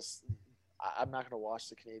 is just I'm not going to watch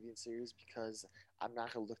the Canadian series because I'm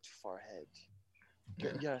not going to look too far ahead.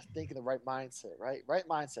 You got to think in the right mindset, right? Right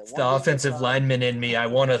mindset. It's the offensive lineman in me. I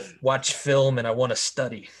want to watch film and I want to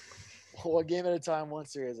study. One game at a time, one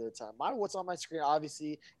series at a time. What's on my screen,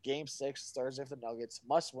 obviously, Game 6, Thursday for the Nuggets.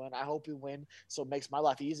 Must win. I hope we win, so it makes my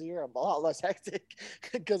life easier. I'm a lot less hectic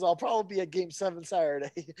because I'll probably be at Game 7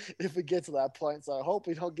 Saturday if we get to that point. So I hope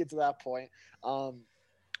we don't get to that point. And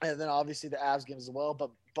then obviously the Avs game as well.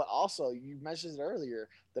 But also, you mentioned it earlier,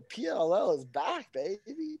 the PLL is back,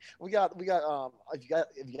 baby. We got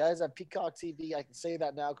if you guys have Peacock TV, I can say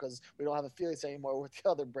that now because we don't have affiliates anymore with the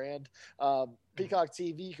other brand. Peacock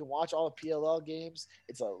TV, you can watch all the PLL games.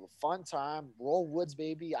 It's a fun time. Roll Woods,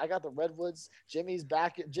 baby. I got the Redwoods. Jimmy's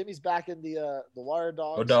back in the Water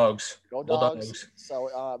Dogs. Go Dogs. Go Dogs.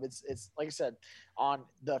 So it's like I said, on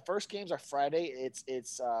the first games are Friday.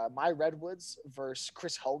 It's my Redwoods versus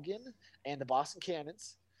Chris Hogan and the Boston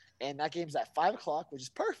Cannons. And that game's at 5:00, which is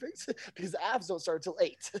perfect because the Avs don't start until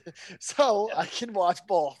 8. So I can watch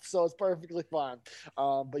both. So it's perfectly fine.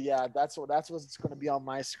 But yeah, that's what's going to be on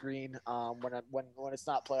my screen when it's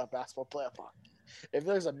not playoff basketball, playoff hockey. If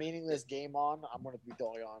there's a meaningless game on, I'm going to be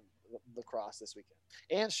going on lacrosse this weekend.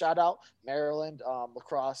 And shout out Maryland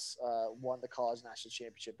lacrosse won the college national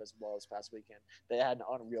championship as well this past weekend. They had an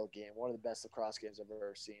unreal game, one of the best lacrosse games I've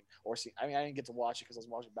ever seen. I mean, I didn't get to watch it because I was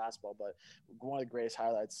watching basketball, but one of the greatest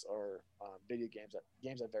highlights or video games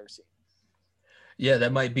I've ever seen. Yeah,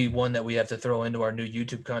 that might be one that we have to throw into our new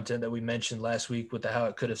YouTube content that we mentioned last week with the How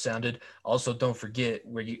It Could Have Sounded. Also, don't forget,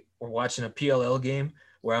 we're watching a PLL game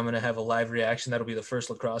where I'm going to have a live reaction. That'll be the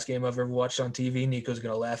first lacrosse game I've ever watched on TV. Nico's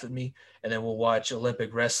going to laugh at me. And then we'll watch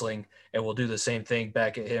Olympic wrestling, and we'll do the same thing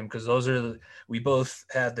back at him because we both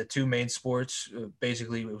had the two main sports.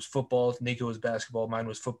 Basically, it was football. Nico was basketball. Mine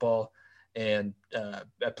was football. And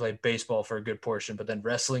I played baseball for a good portion. But then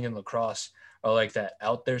wrestling and lacrosse are like that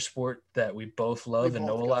out there sport that we both love and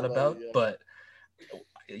know a lot about. Yeah. But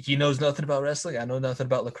he knows nothing about wrestling. I know nothing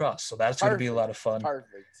about lacrosse. So that's going to be a lot of fun.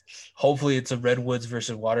 Perfect. Hopefully it's a Redwoods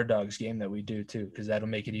versus Water Dogs game that we do too, because that'll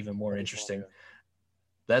make it even more interesting.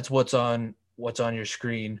 That's what's on your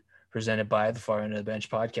screen, presented by the Far End of the Bench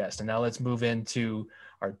podcast. And now let's move into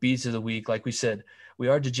our beats of the week. Like we said, we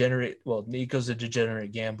are degenerate. Well, Nico's a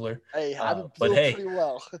degenerate gambler. Hey, I've been But doing hey, pretty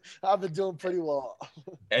well. I've been doing pretty well.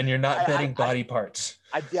 and you're not I- betting I- body parts.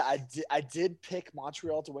 I did pick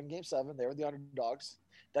Montreal to win Game 7. They were the underdogs.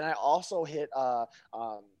 Then I also hit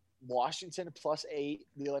Washington +8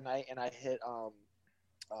 the other night, and I hit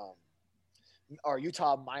or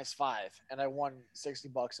Utah -5, and I won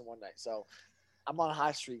 $60 in one night. So I'm on a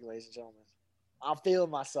high streak, ladies and gentlemen. I'm feeling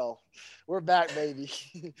myself. We're back, baby.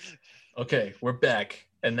 Okay, we're back,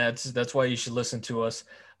 and that's why you should listen to us.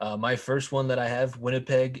 My first one that I have,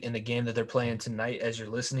 Winnipeg, in the game that they're playing tonight. As you're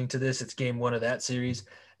listening to this, it's game 1 of that series.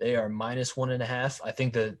 They are -1.5. I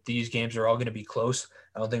think that these games are all going to be close.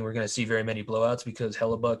 I don't think we're going to see very many blowouts because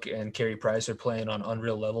Hellebuck and Carey Price are playing on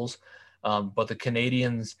unreal levels. But the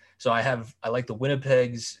Canadians, so I like the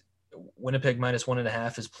Winnipeg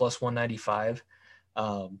 -1.5 is +195.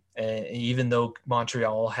 And even though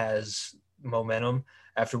Montreal has momentum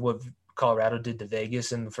after what Colorado did to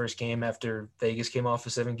Vegas in the first game, after Vegas came off a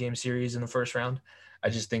 7-game series in the first round, I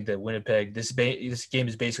just think that Winnipeg, this game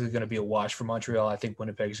is basically going to be a wash for Montreal. I think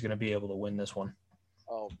Winnipeg is going to be able to win this one.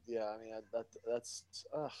 Oh yeah, I mean that's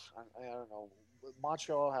I don't know.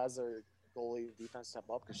 Montreal has their goalie defense step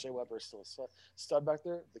up because Shea Weber is still a stud back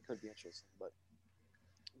there. They could be interesting, but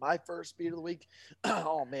my first beat of the week.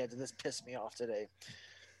 Oh man, did this piss me off today?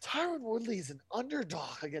 Tyron Woodley is an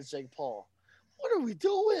underdog against Jake Paul. What are we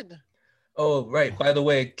doing? Oh, right. By the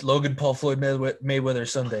way, Logan Paul Floyd Mayweather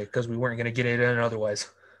Sunday, because we weren't going to get it in otherwise.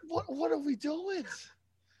 What are we doing?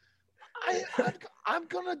 I'm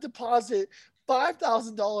gonna deposit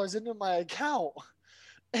 $5,000 into my account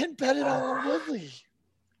and bet it on Woodley.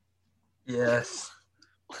 Yes.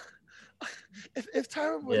 If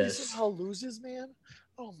Tyron Woodley Yes. somehow loses, man,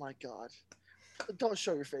 oh my God! Don't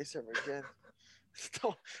show your face ever again.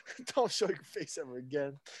 Don't show your face ever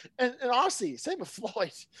again. And honestly, same with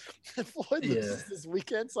Floyd. If Floyd loses this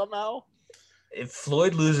weekend somehow, if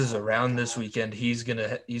Floyd loses around this weekend, he's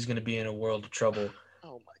gonna be in a world of trouble.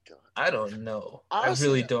 oh my God! I don't know. Honestly, I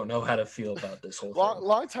really don't know how to feel about this whole thing.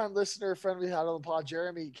 Long time listener, friend we had on the pod,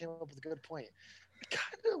 Jeremy, came up with a good point. I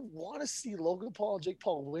kind of want to see Logan Paul and Jake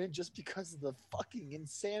Paul win just because of the fucking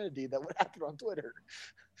insanity that would happen on Twitter.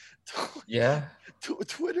 Yeah.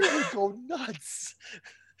 Twitter would go nuts.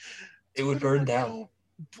 It would burn down.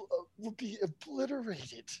 Would be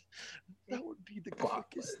obliterated. That would be the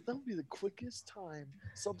quickest. That would be the quickest time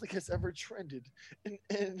something has ever trended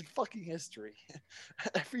in fucking history.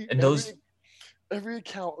 Every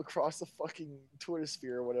account across the fucking Twitter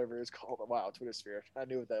sphere or whatever it's called. Wow, Twitter sphere. I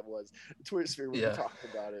knew what that was. Twitter sphere would be talking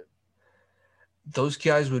about it. Those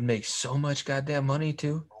guys would make so much goddamn money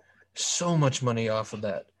too. So much money off of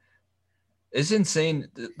that. It's insane.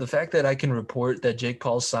 The fact that I can report that Jake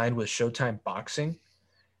Paul signed with Showtime Boxing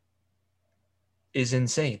is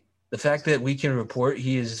insane. The fact that we can report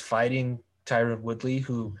he is fighting Tyron Woodley,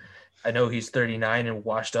 who I know he's 39 and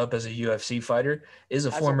washed up as a UFC fighter, is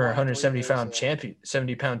a former 170-pound champion,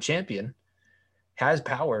 70-pound champion, has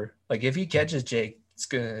power. Like if he catches Jake,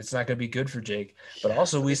 it's not gonna be good for Jake. But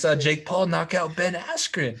also we saw Jake Paul knock out Ben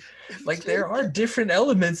Askren. Like there are different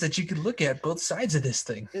elements that you can look at both sides of this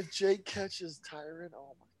thing. If Jake catches Tyron,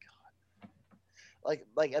 oh my God!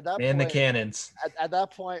 Like at that Man, point, the cannons. At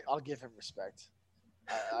that point, I'll give him respect.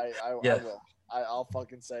 I will. I'll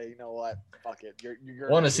fucking say, you know what? Fuck it. You're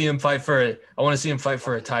I want to see him fight for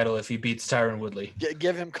a title if he beats Tyron Woodley.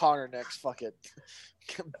 Give him Connor next. Fuck it.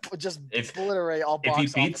 Just obliterate all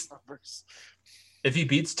box office numbers. If he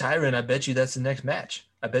beats Tyron, I bet you that's the next match.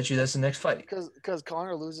 I bet you that's the next fight. Because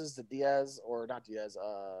Connor loses to Diaz or not Diaz.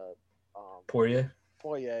 Poirier.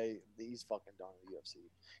 He's fucking done in the UFC.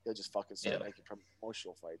 He'll just fucking start making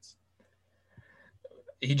promotional fights.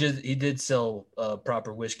 He did sell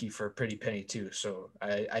proper whiskey for a pretty penny too, so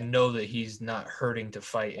I know that he's not hurting to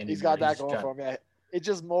fight anymore. He's got that going for him. Yeah. It's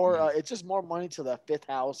just more money to the fifth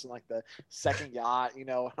house and like the second yacht, and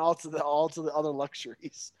all to the other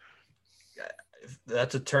luxuries.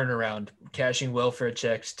 That's a turnaround. Cashing welfare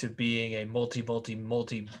checks to being a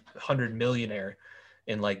multi hundred millionaire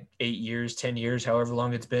in like 8 years, 10 years, however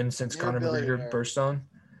long it's been since Conor McGregor burst on.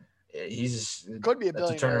 Could be a billionaire.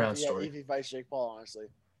 That's a turnaround story. If he fights Jake Paul, honestly.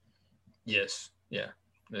 Yes. Yeah.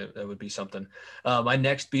 That would be something. My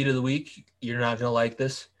next beat of the week, you're not going to like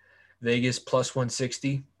this. Vegas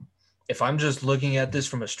 +160. If I'm just looking at this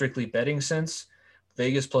from a strictly betting sense,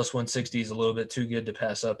 Vegas +160 is a little bit too good to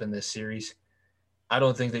pass up in this series. I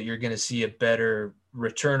don't think that you're going to see a better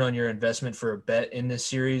return on your investment for a bet in this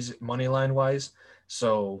series, money line wise.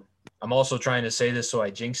 So I'm also trying to say this so I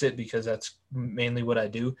jinx it because that's mainly what I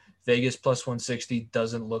do. Vegas +160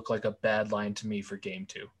 doesn't look like a bad line to me for game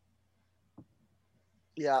 2.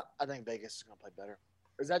 Yeah, I think Vegas is gonna play better.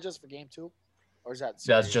 Is that just for game 2, or is that That's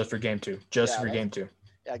series? just for game 2. Just Yeah, for that's- game 2.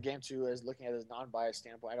 Yeah, game 2 is looking at it as non-biased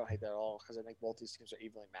standpoint. I don't hate that at all because I think both these teams are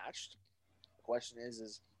evenly matched. The question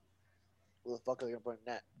is who the fuck are they gonna put in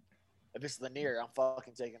net? If it's Lanier, I'm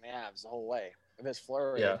fucking taking the Avs the whole way. If it's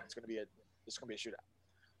Fleury, Yeah. it's gonna be a shootout.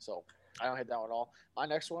 So I don't hate that one at all. My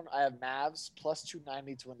next one, I have Mavs plus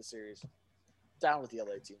 290 to win the series. Down with the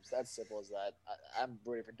LA teams. That's simple as that. I'm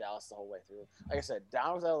rooting for Dallas the whole way through. Like I said,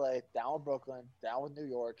 down with LA, down with Brooklyn, down with New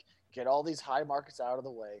York. Get all these high markets out of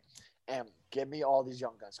the way, and give me all these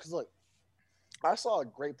young guns. Because look, I saw a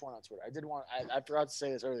great point on Twitter. I forgot to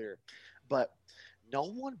say this earlier, but no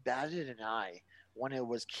one batted an eye when it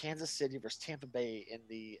was Kansas City versus Tampa Bay in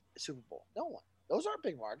the Super Bowl. No one. Those aren't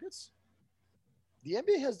big markets. The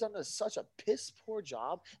NBA has done such a piss poor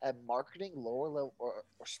job at marketing lower level or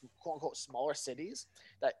quote unquote smaller cities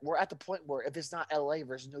that we're at the point where if it's not LA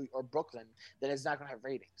versus New York or Brooklyn, then it's not going to have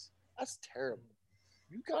ratings. That's terrible.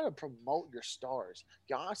 You got to promote your stars.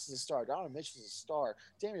 Giannis is a star. Donovan Mitchell is a star.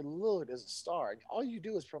 Damian Lillard is a star. All you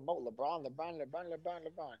do is promote LeBron.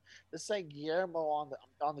 This ain't Guillermo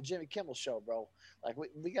on the Jimmy Kimmel show, bro. Like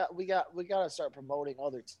we got to start promoting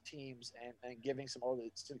other teams and giving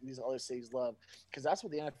these other cities love because that's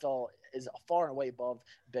what the NFL is far and away above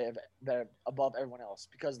everyone else.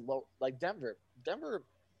 Because like Denver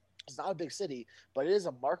is not a big city, but it is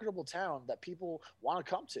a marketable town that people want to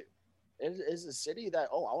come to. It is a city that,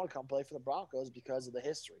 I want to come play for the Broncos because of the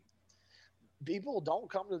history. People don't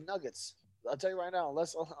come to the Nuggets. I'll tell you right now,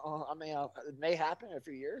 unless, it may happen in a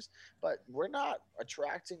few years, but we're not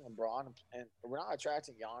attracting LeBron and we're not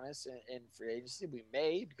attracting Giannis in free agency. We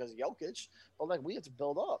may because of Jokic, but we have to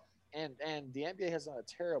build up. And the NBA has done a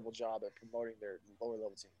terrible job at promoting their lower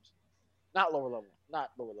level teams. Not lower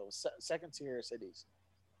level, second tier cities.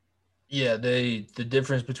 Yeah, the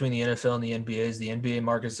difference between the NFL and the NBA is the NBA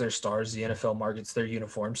markets their stars, the NFL markets their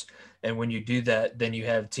uniforms. And when you do that, then you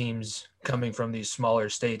have teams coming from these smaller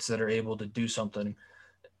states that are able to do something.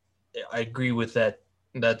 I agree with that.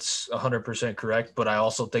 That's 100% correct, but I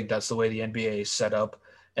also think that's the way the NBA is set up,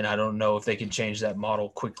 and I don't know if they can change that model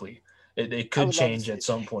quickly. It could change at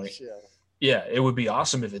some point. Yeah, it would be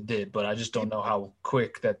awesome if it did, but I just don't know how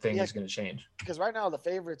quick that thing is going to change. Because right now the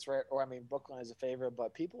favorites, Brooklyn is a favorite,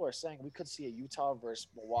 but people are saying we could see a Utah versus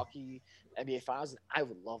Milwaukee NBA Finals, and I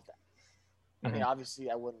would love that. Mm-hmm. I mean, obviously,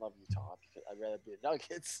 I wouldn't love Utah because I'd rather be the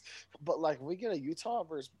Nuggets, but we get a Utah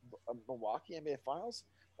versus Milwaukee NBA Finals.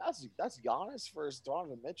 That's Giannis versus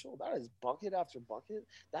Donovan Mitchell. That is bucket after bucket.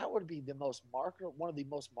 That would be one of the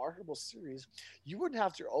most marketable series. You wouldn't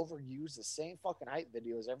have to overuse the same fucking hype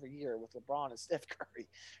videos every year with LeBron and Steph Curry.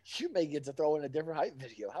 You may get to throw in a different hype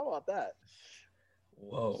video. How about that?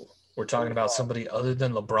 Whoa. We're talking about somebody other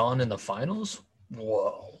than LeBron in the finals?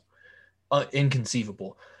 Whoa.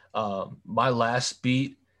 Inconceivable. My last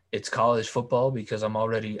beat, it's college football because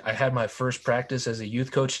I had my first practice as a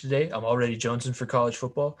youth coach today. I'm already jonesing for college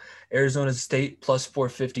football. Arizona State plus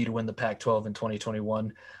 450 to win the Pac-12 in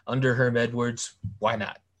 2021 under Herm Edwards. Why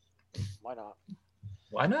not?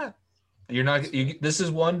 Why not? This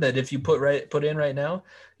is one that if you put in right now,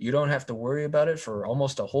 you don't have to worry about it for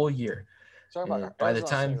almost a whole year. By the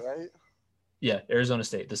time, State, right? Yeah, Arizona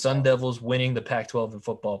State. The Sun Devils winning the Pac-12 in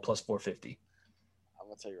football plus 450. I'm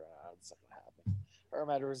gonna tell you right now, it's not gonna happen. Herm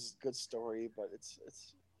Edwards is a good story, but it's.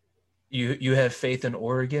 You have faith in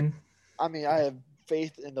Oregon? I mean, I have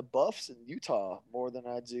faith in the Buffs in Utah more than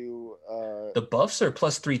I do. The Buffs are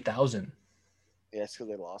plus 3,000. Yeah, it's because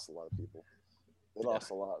they lost a lot of people. They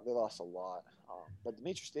lost a lot. But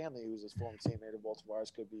Demetri Stanley, who's his former teammate of Baltimore,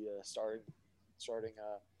 could be a starting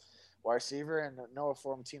wide receiver, and Noah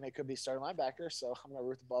former teammate could be starting linebacker. So I'm gonna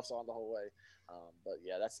root the Buffs on the whole way. But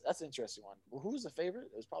yeah, that's an interesting one. Well, who was the favorite?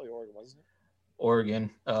 It was probably Oregon, wasn't it? Oregon.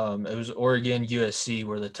 It was Oregon, USC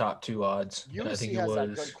were the top two odds. USC I think has a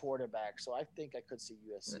good quarterback, so I think I could see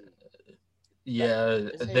USC. Yeah,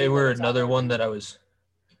 they were another one that I was.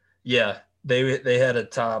 Yeah, they had a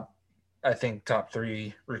top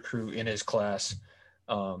 3 recruit in his class.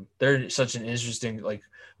 They're such an interesting,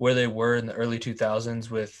 where they were in the early 2000s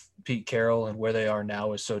with Pete Carroll and where they are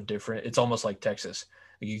now is so different. It's almost like Texas.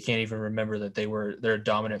 You can't even remember that they're a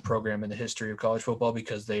dominant program in the history of college football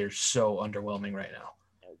because they are so underwhelming right now.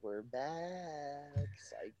 We're back.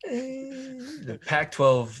 The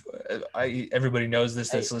Pac-12, everybody knows this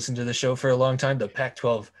that's listened to the show for a long time. The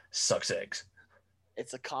Pac-12 sucks eggs.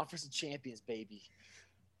 It's a conference of champions, baby.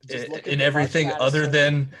 In anything other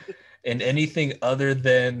than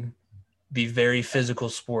the very physical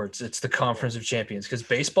sports, it's the conference of champions. Because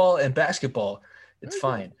baseball and basketball, it's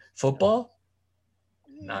fine. Football,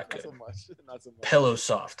 not good. Not so much. Pillow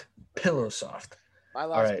soft. My All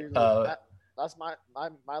last right. beer of the week. That's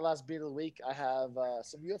my last beer of the week. I have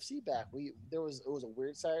some UFC back. It was a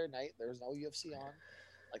weird Saturday night. There was no UFC on.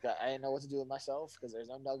 Like I didn't know what to do with myself because there's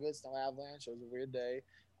no Nuggets, no Avalanche. It was a weird day.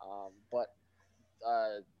 But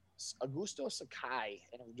Augusto Sakai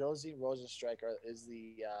and Josie Rosenstryker is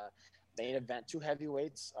the main event. Two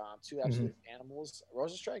heavyweights, two Mhm. absolute animals.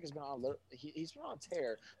 Rosenstryker has been on he's been on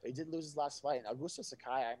tear, but he did lose his last fight. And Augusto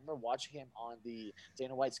Sakai, I remember watching him on the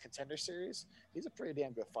Dana White's Contender Series. He's a pretty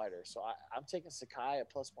damn good fighter. So I'm taking Sakai at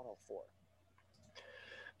plus 104.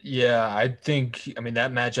 Yeah, I think, I mean,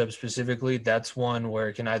 that matchup specifically, that's one where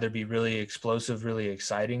it can either be really explosive, really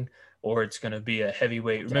exciting, or it's going to be a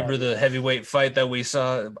heavyweight. Remember the Yeah. heavyweight fight that we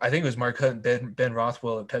saw? I think it was Mark Hunt and Ben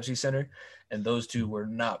Rothwell at Pepsi Center, and those two were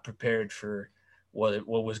not prepared for what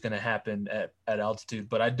was going to happen at altitude.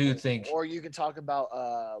 But I do think, Or you can talk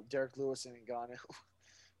about Derek Lewis and Ngannou.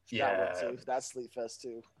 That one yeah, too. That's Sleep Fest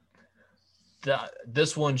too.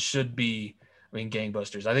 this one should be, I mean,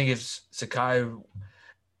 gangbusters. I think if Sakai,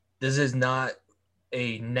 this is not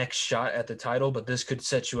a next shot at the title, but this could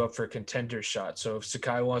set you up for a contender shot. So if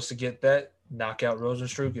Sakai wants to get that, knock out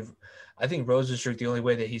Rosenstruck. I think Rosenstruck, the only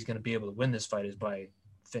way that he's going to be able to win this fight is by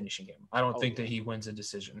finishing him. I don't think that he wins a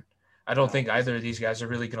decision. I don't think either of these guys are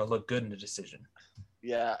really going to look good in a decision.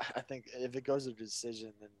 Yeah, I think if it goes to a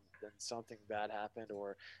decision, then something bad happened,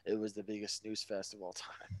 or it was the biggest snooze fest of all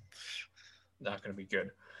time. Not going to be good.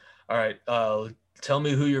 All right. Tell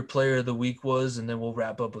me who your player of the week was, and then we'll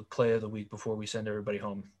wrap up with play of the week before we send everybody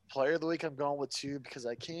home. Player of the week, I'm going with two because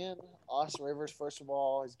I can. Austin Rivers, first of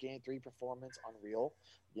all, his game 3 performance, unreal.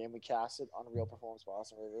 Game we casted, unreal performance by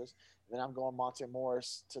Austin Rivers. And then I'm going Monte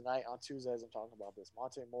Morris tonight on Tuesday as I'm talking about this.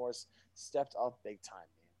 Monte Morris stepped up big time,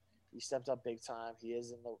 man. He stepped up big time. He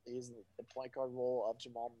is in the point guard role of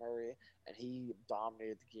Jamal Murray, and he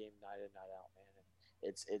dominated the game night in, night out, man.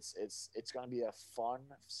 It's going to be a fun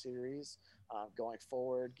series going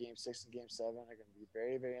forward. Game 6 and Game 7 are going to be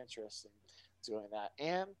very, very interesting doing that.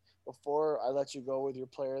 And before I let you go with your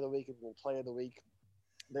player of the week and we'll play of the week,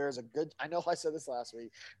 there's a good, I know I said this last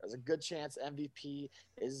week, there's a good chance MVP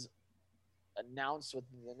is announced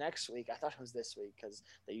within the next week. I thought it was this week because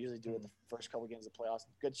they usually do it the first couple games of the playoffs.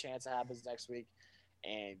 Good chance it happens next week.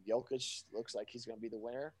 And Jokic looks like he's going to be the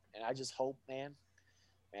winner. And I just hope, man,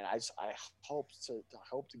 I hope to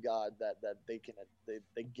God that they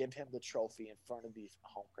give him the trophy in front of the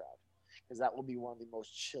home crowd, because that will be one of the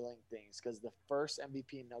most chilling things. Because the first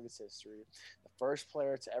MVP in Nuggets history, the first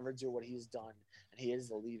player to ever do what he's done, and he is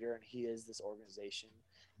the leader, and he is this organization.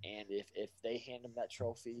 And if they hand him that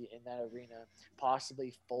trophy in that arena,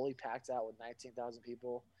 possibly fully packed out with 19,000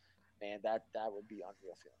 people, man, that would be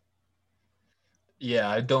unreal feeling.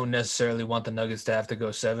 Yeah, I don't necessarily want the Nuggets to have to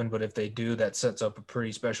go 7, but if they do, that sets up a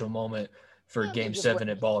pretty special moment for Game 7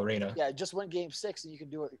 at Ball Arena. Yeah, just win Game 6 and you can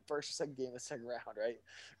do it first or second game of the second round, right?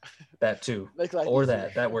 That too. Or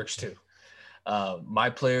easier. That works too.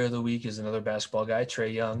 My player of the week is another basketball guy,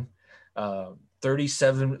 Trae Young.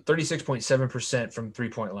 36.7% from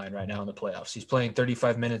three-point line right now in the playoffs. He's playing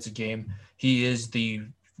 35 minutes a game. He is the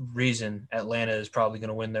reason Atlanta is probably going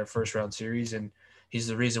to win their first round series, and he's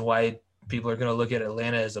the reason why people are going to look at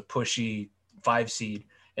Atlanta as a pushy 5 seed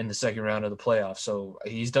in the second round of the playoffs. So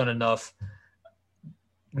he's done enough.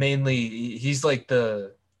 Mainly, he's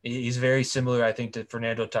very similar, I think, to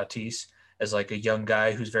Fernando Tatis as like a young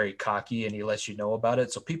guy who's very cocky and he lets you know about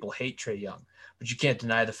it. So people hate Trae Young, but you can't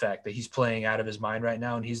deny the fact that he's playing out of his mind right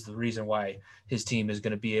now, and he's the reason why his team is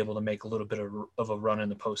going to be able to make a little bit of a run in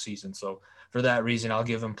the postseason. So for that reason, I'll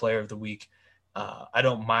give him player of the week. I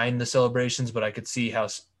don't mind the celebrations, but I could see how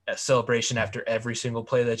a celebration after every single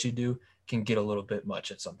play that you do can get a little bit much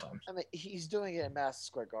at sometimes. I mean, he's doing it in Madison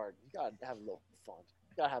Square Garden. You gotta have a little fun.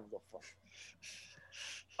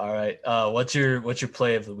 All right. What's your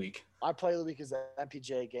play of the week? My play of the week is the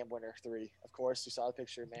MPJ game winner 3. Of course, you saw the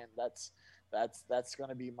picture, man. That's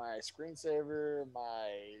gonna be my screensaver.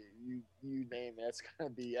 You name it. It's gonna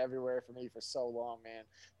be everywhere for me for so long, man.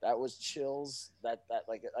 That was chills. That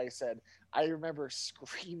like I said, I remember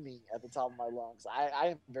screaming at the top of my lungs. I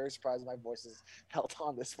am very surprised my voice has held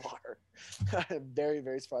on this far. I am very,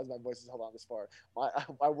 very surprised my voice has held on this far.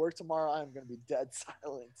 My work tomorrow, I'm gonna be dead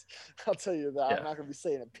silent. I'll tell you that. Yeah. I'm not gonna be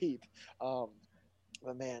saying a peep.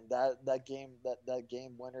 But man, that game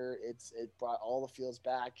winner, it brought all the feels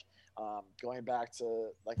back. Going back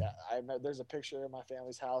to like I remember there's a picture of my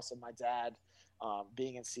family's house of my dad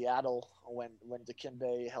Being in Seattle when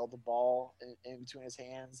Dikembe held the ball in between his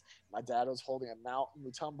hands, my dad was holding a Mount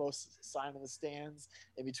Mutombo sign in the stands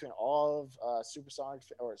in between all of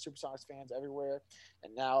Supersonics fans everywhere.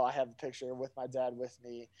 And now I have a picture with my dad with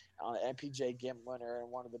me on an MPJ game winner and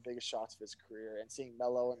one of the biggest shots of his career. And seeing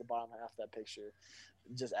Melo in the bottom half of that picture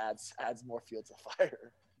just adds more fuel to the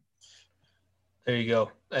fire. There you go.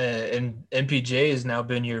 And MPJ has now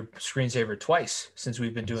been your screensaver twice since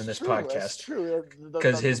we've been doing this podcast. That's true.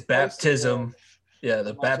 Because his baptism,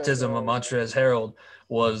 the baptism of Montrezl Harrell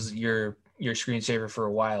was your screensaver for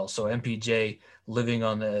a while. So MPJ living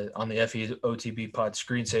on the FEOTB pod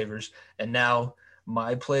screensavers, and now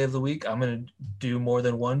my play of the week. I'm gonna do more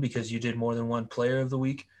than one because you did more than one player of the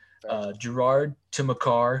week. Gerard to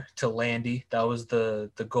Makar to Landy. That was the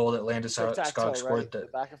goal that Landeskog scored. The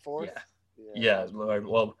back and forth. Yeah.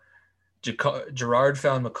 Well, Gerard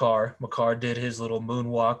found Makar. Makar did his little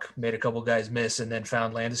moonwalk, made a couple guys miss, and then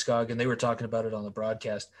found Landeskog. And they were talking about it on the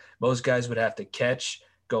broadcast. Most guys would have to catch,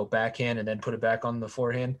 go backhand, and then put it back on the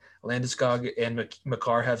forehand. Landeskog and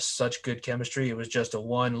Makar have such good chemistry. It was just a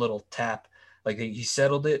one little tap. Like he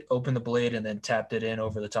settled it, opened the blade, and then tapped it in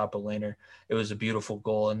over the top of Laner. It was a beautiful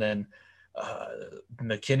goal. And then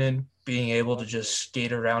McKinnon being able to just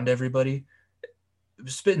skate around everybody.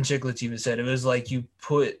 Spittin' Chicklets even said it was like you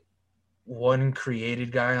put one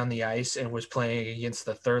created guy on the ice and was playing against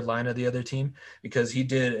the third line of the other team, because he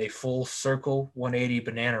did a full circle 180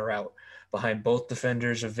 banana route behind both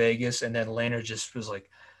defenders of Vegas, and then Laner just was like,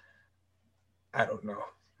 I don't know.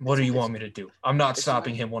 What do you want me to do? I'm not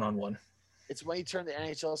stopping him one-on-one. It's when you turn the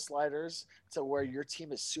NHL sliders to where your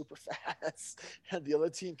team is super fast and the other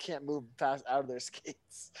team can't move fast out of their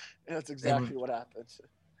skates. And that's exactly what happened.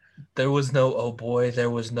 There was no, oh boy, they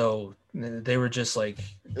were just like,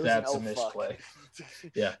 that's a misplay.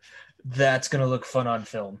 Yeah. That's going to look fun on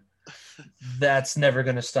film. That's never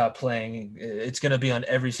going to stop playing. It's going to be on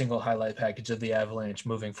every single highlight package of the Avalanche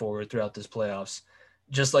moving forward throughout this playoffs.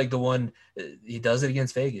 Just like the one, he does it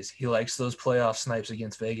against Vegas. He likes those playoff snipes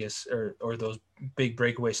against Vegas, or those big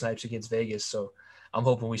breakaway snipes against Vegas. So I'm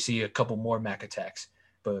hoping we see a couple more Mac attacks.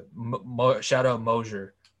 But shout out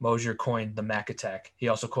Mosier. Mosier coined the Mac attack. He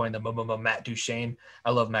also coined the Matt Duchene. I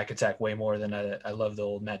love Mac attack way more than I love the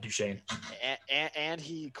old Matt Duchene. And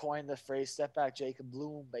he coined the phrase "step back, Jacob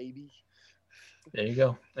Bloom, baby." There you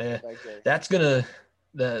go. That's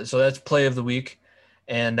that's play of the week,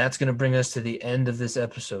 and that's gonna bring us to the end of this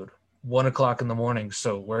episode. 1:00 in the morning.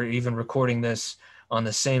 So we're even recording this on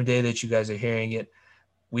the same day that you guys are hearing it.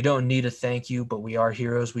 We don't need a thank you, but we are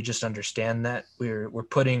heroes. We just understand that we're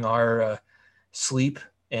putting our sleep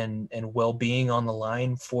and well-being on the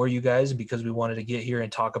line for you guys, because we wanted to get here and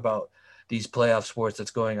talk about these playoff sports that's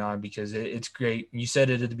going on, because it's great. You said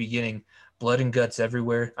it at the beginning, blood and guts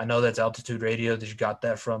everywhere. I know that's Altitude Radio that you got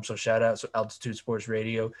that from, so shout out to Altitude Sports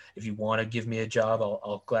Radio. If you want to give me a job,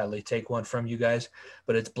 I'll gladly take one from you guys,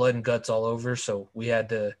 but it's blood and guts all over. So we had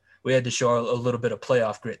to show a little bit of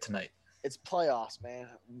playoff grit tonight. It's playoffs, man.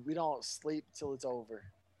 We don't sleep till it's over.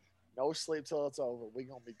 No sleep till it's over. We're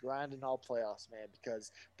going to be grinding all playoffs, man,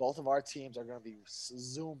 because both of our teams are going to be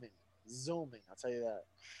zooming. I'll tell you that.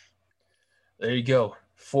 There you go.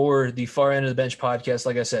 For the Far End of the Bench podcast,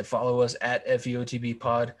 like I said, follow us at FEOTB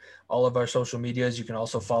pod. All of our social medias. You can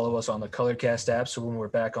also follow us on the Colorcast app. So when we're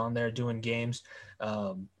back on there doing games,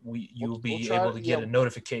 you'll be able to get a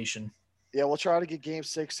notification. Yeah, we'll try to get Game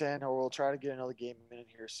 6 in, or we'll try to get another game in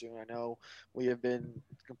here soon. I know we have been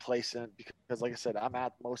complacent because, like I said, I'm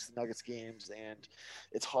at most of the Nuggets games, and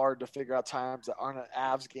it's hard to figure out times that aren't at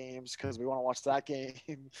Avs games because we want to watch that game.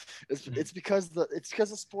 It's because the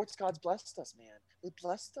sports gods blessed us, man. They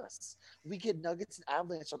blessed us. We get Nuggets and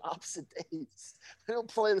Avalanche on opposite days. They don't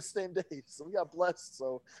play the same days, so we got blessed.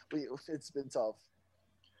 So it's been tough.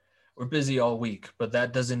 We're busy all week, but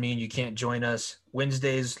that doesn't mean you can't join us.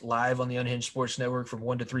 Wednesdays live on the Unhinged Sports Network from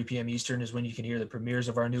 1 to 3 p.m. Eastern is when you can hear the premieres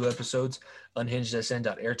of our new episodes,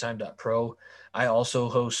 unhingedsn.airtime.pro. I also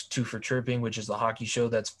host Two for Chirping, which is the hockey show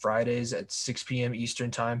that's Fridays at 6 p.m. Eastern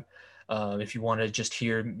time. If you want to just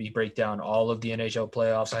hear me break down all of the NHL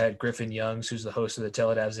playoffs, I had Griffin Youngs, who's the host of the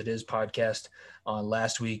Tell It As It Is podcast, on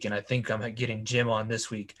last week, and I think I'm getting Jim on this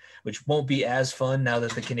week, which won't be as fun now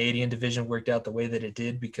that the Canadian division worked out the way that it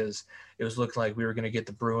did, because it was looking like we were going to get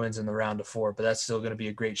the Bruins in the round of 4, but that's still going to be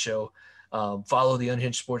a great show. Follow the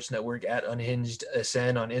Unhinged Sports Network at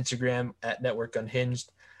UnhingedSN on Instagram, at Network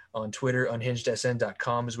Unhinged on Twitter.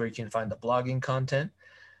 UnhingedSN.com is where you can find the blogging content.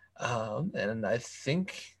 And I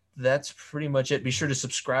think that's pretty much it. Be sure to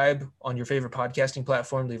subscribe on your favorite podcasting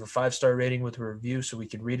platform. Leave a 5-star rating with a review so we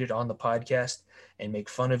can read it on the podcast and make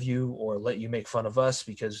fun of you or let you make fun of us,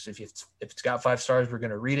 because if it's got 5 stars, we're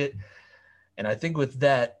going to read it. And I think with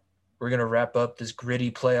that, we're going to wrap up this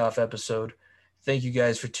gritty playoff episode. Thank you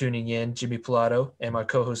guys for tuning in. Jimmy Pilato and my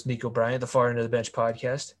co-host Nico Bryant, the Far End of the Bench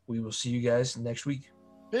podcast. We will see you guys next week.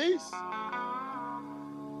 Peace.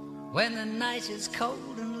 When the night is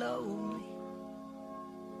cold and lonely,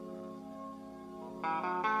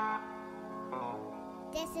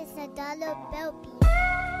 this is a dollar bill piece.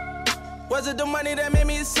 Was it the money that made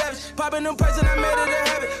me a savage? Popping them prices, I made it a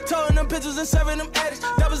habit. Towing them pictures and serving them addicts.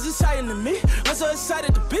 That was exciting to me. I'm so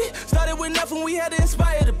excited to be. Started with nothing, we had to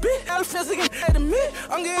inspire the beat. Now it feels like it's to me.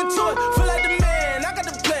 I'm getting to it, feel like the man. I got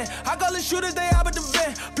the plan. I call the shooters, they out with the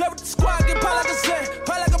van. Play with the squad, get pop like a sand.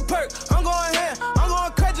 Pop like a perk. I'm going ham. I'm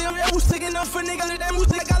going crazy. I'm sticking up for niggas. That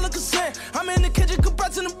music, I look a sand. I'm in the kitchen,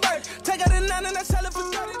 compressing the bird. Take out the 9 and that's how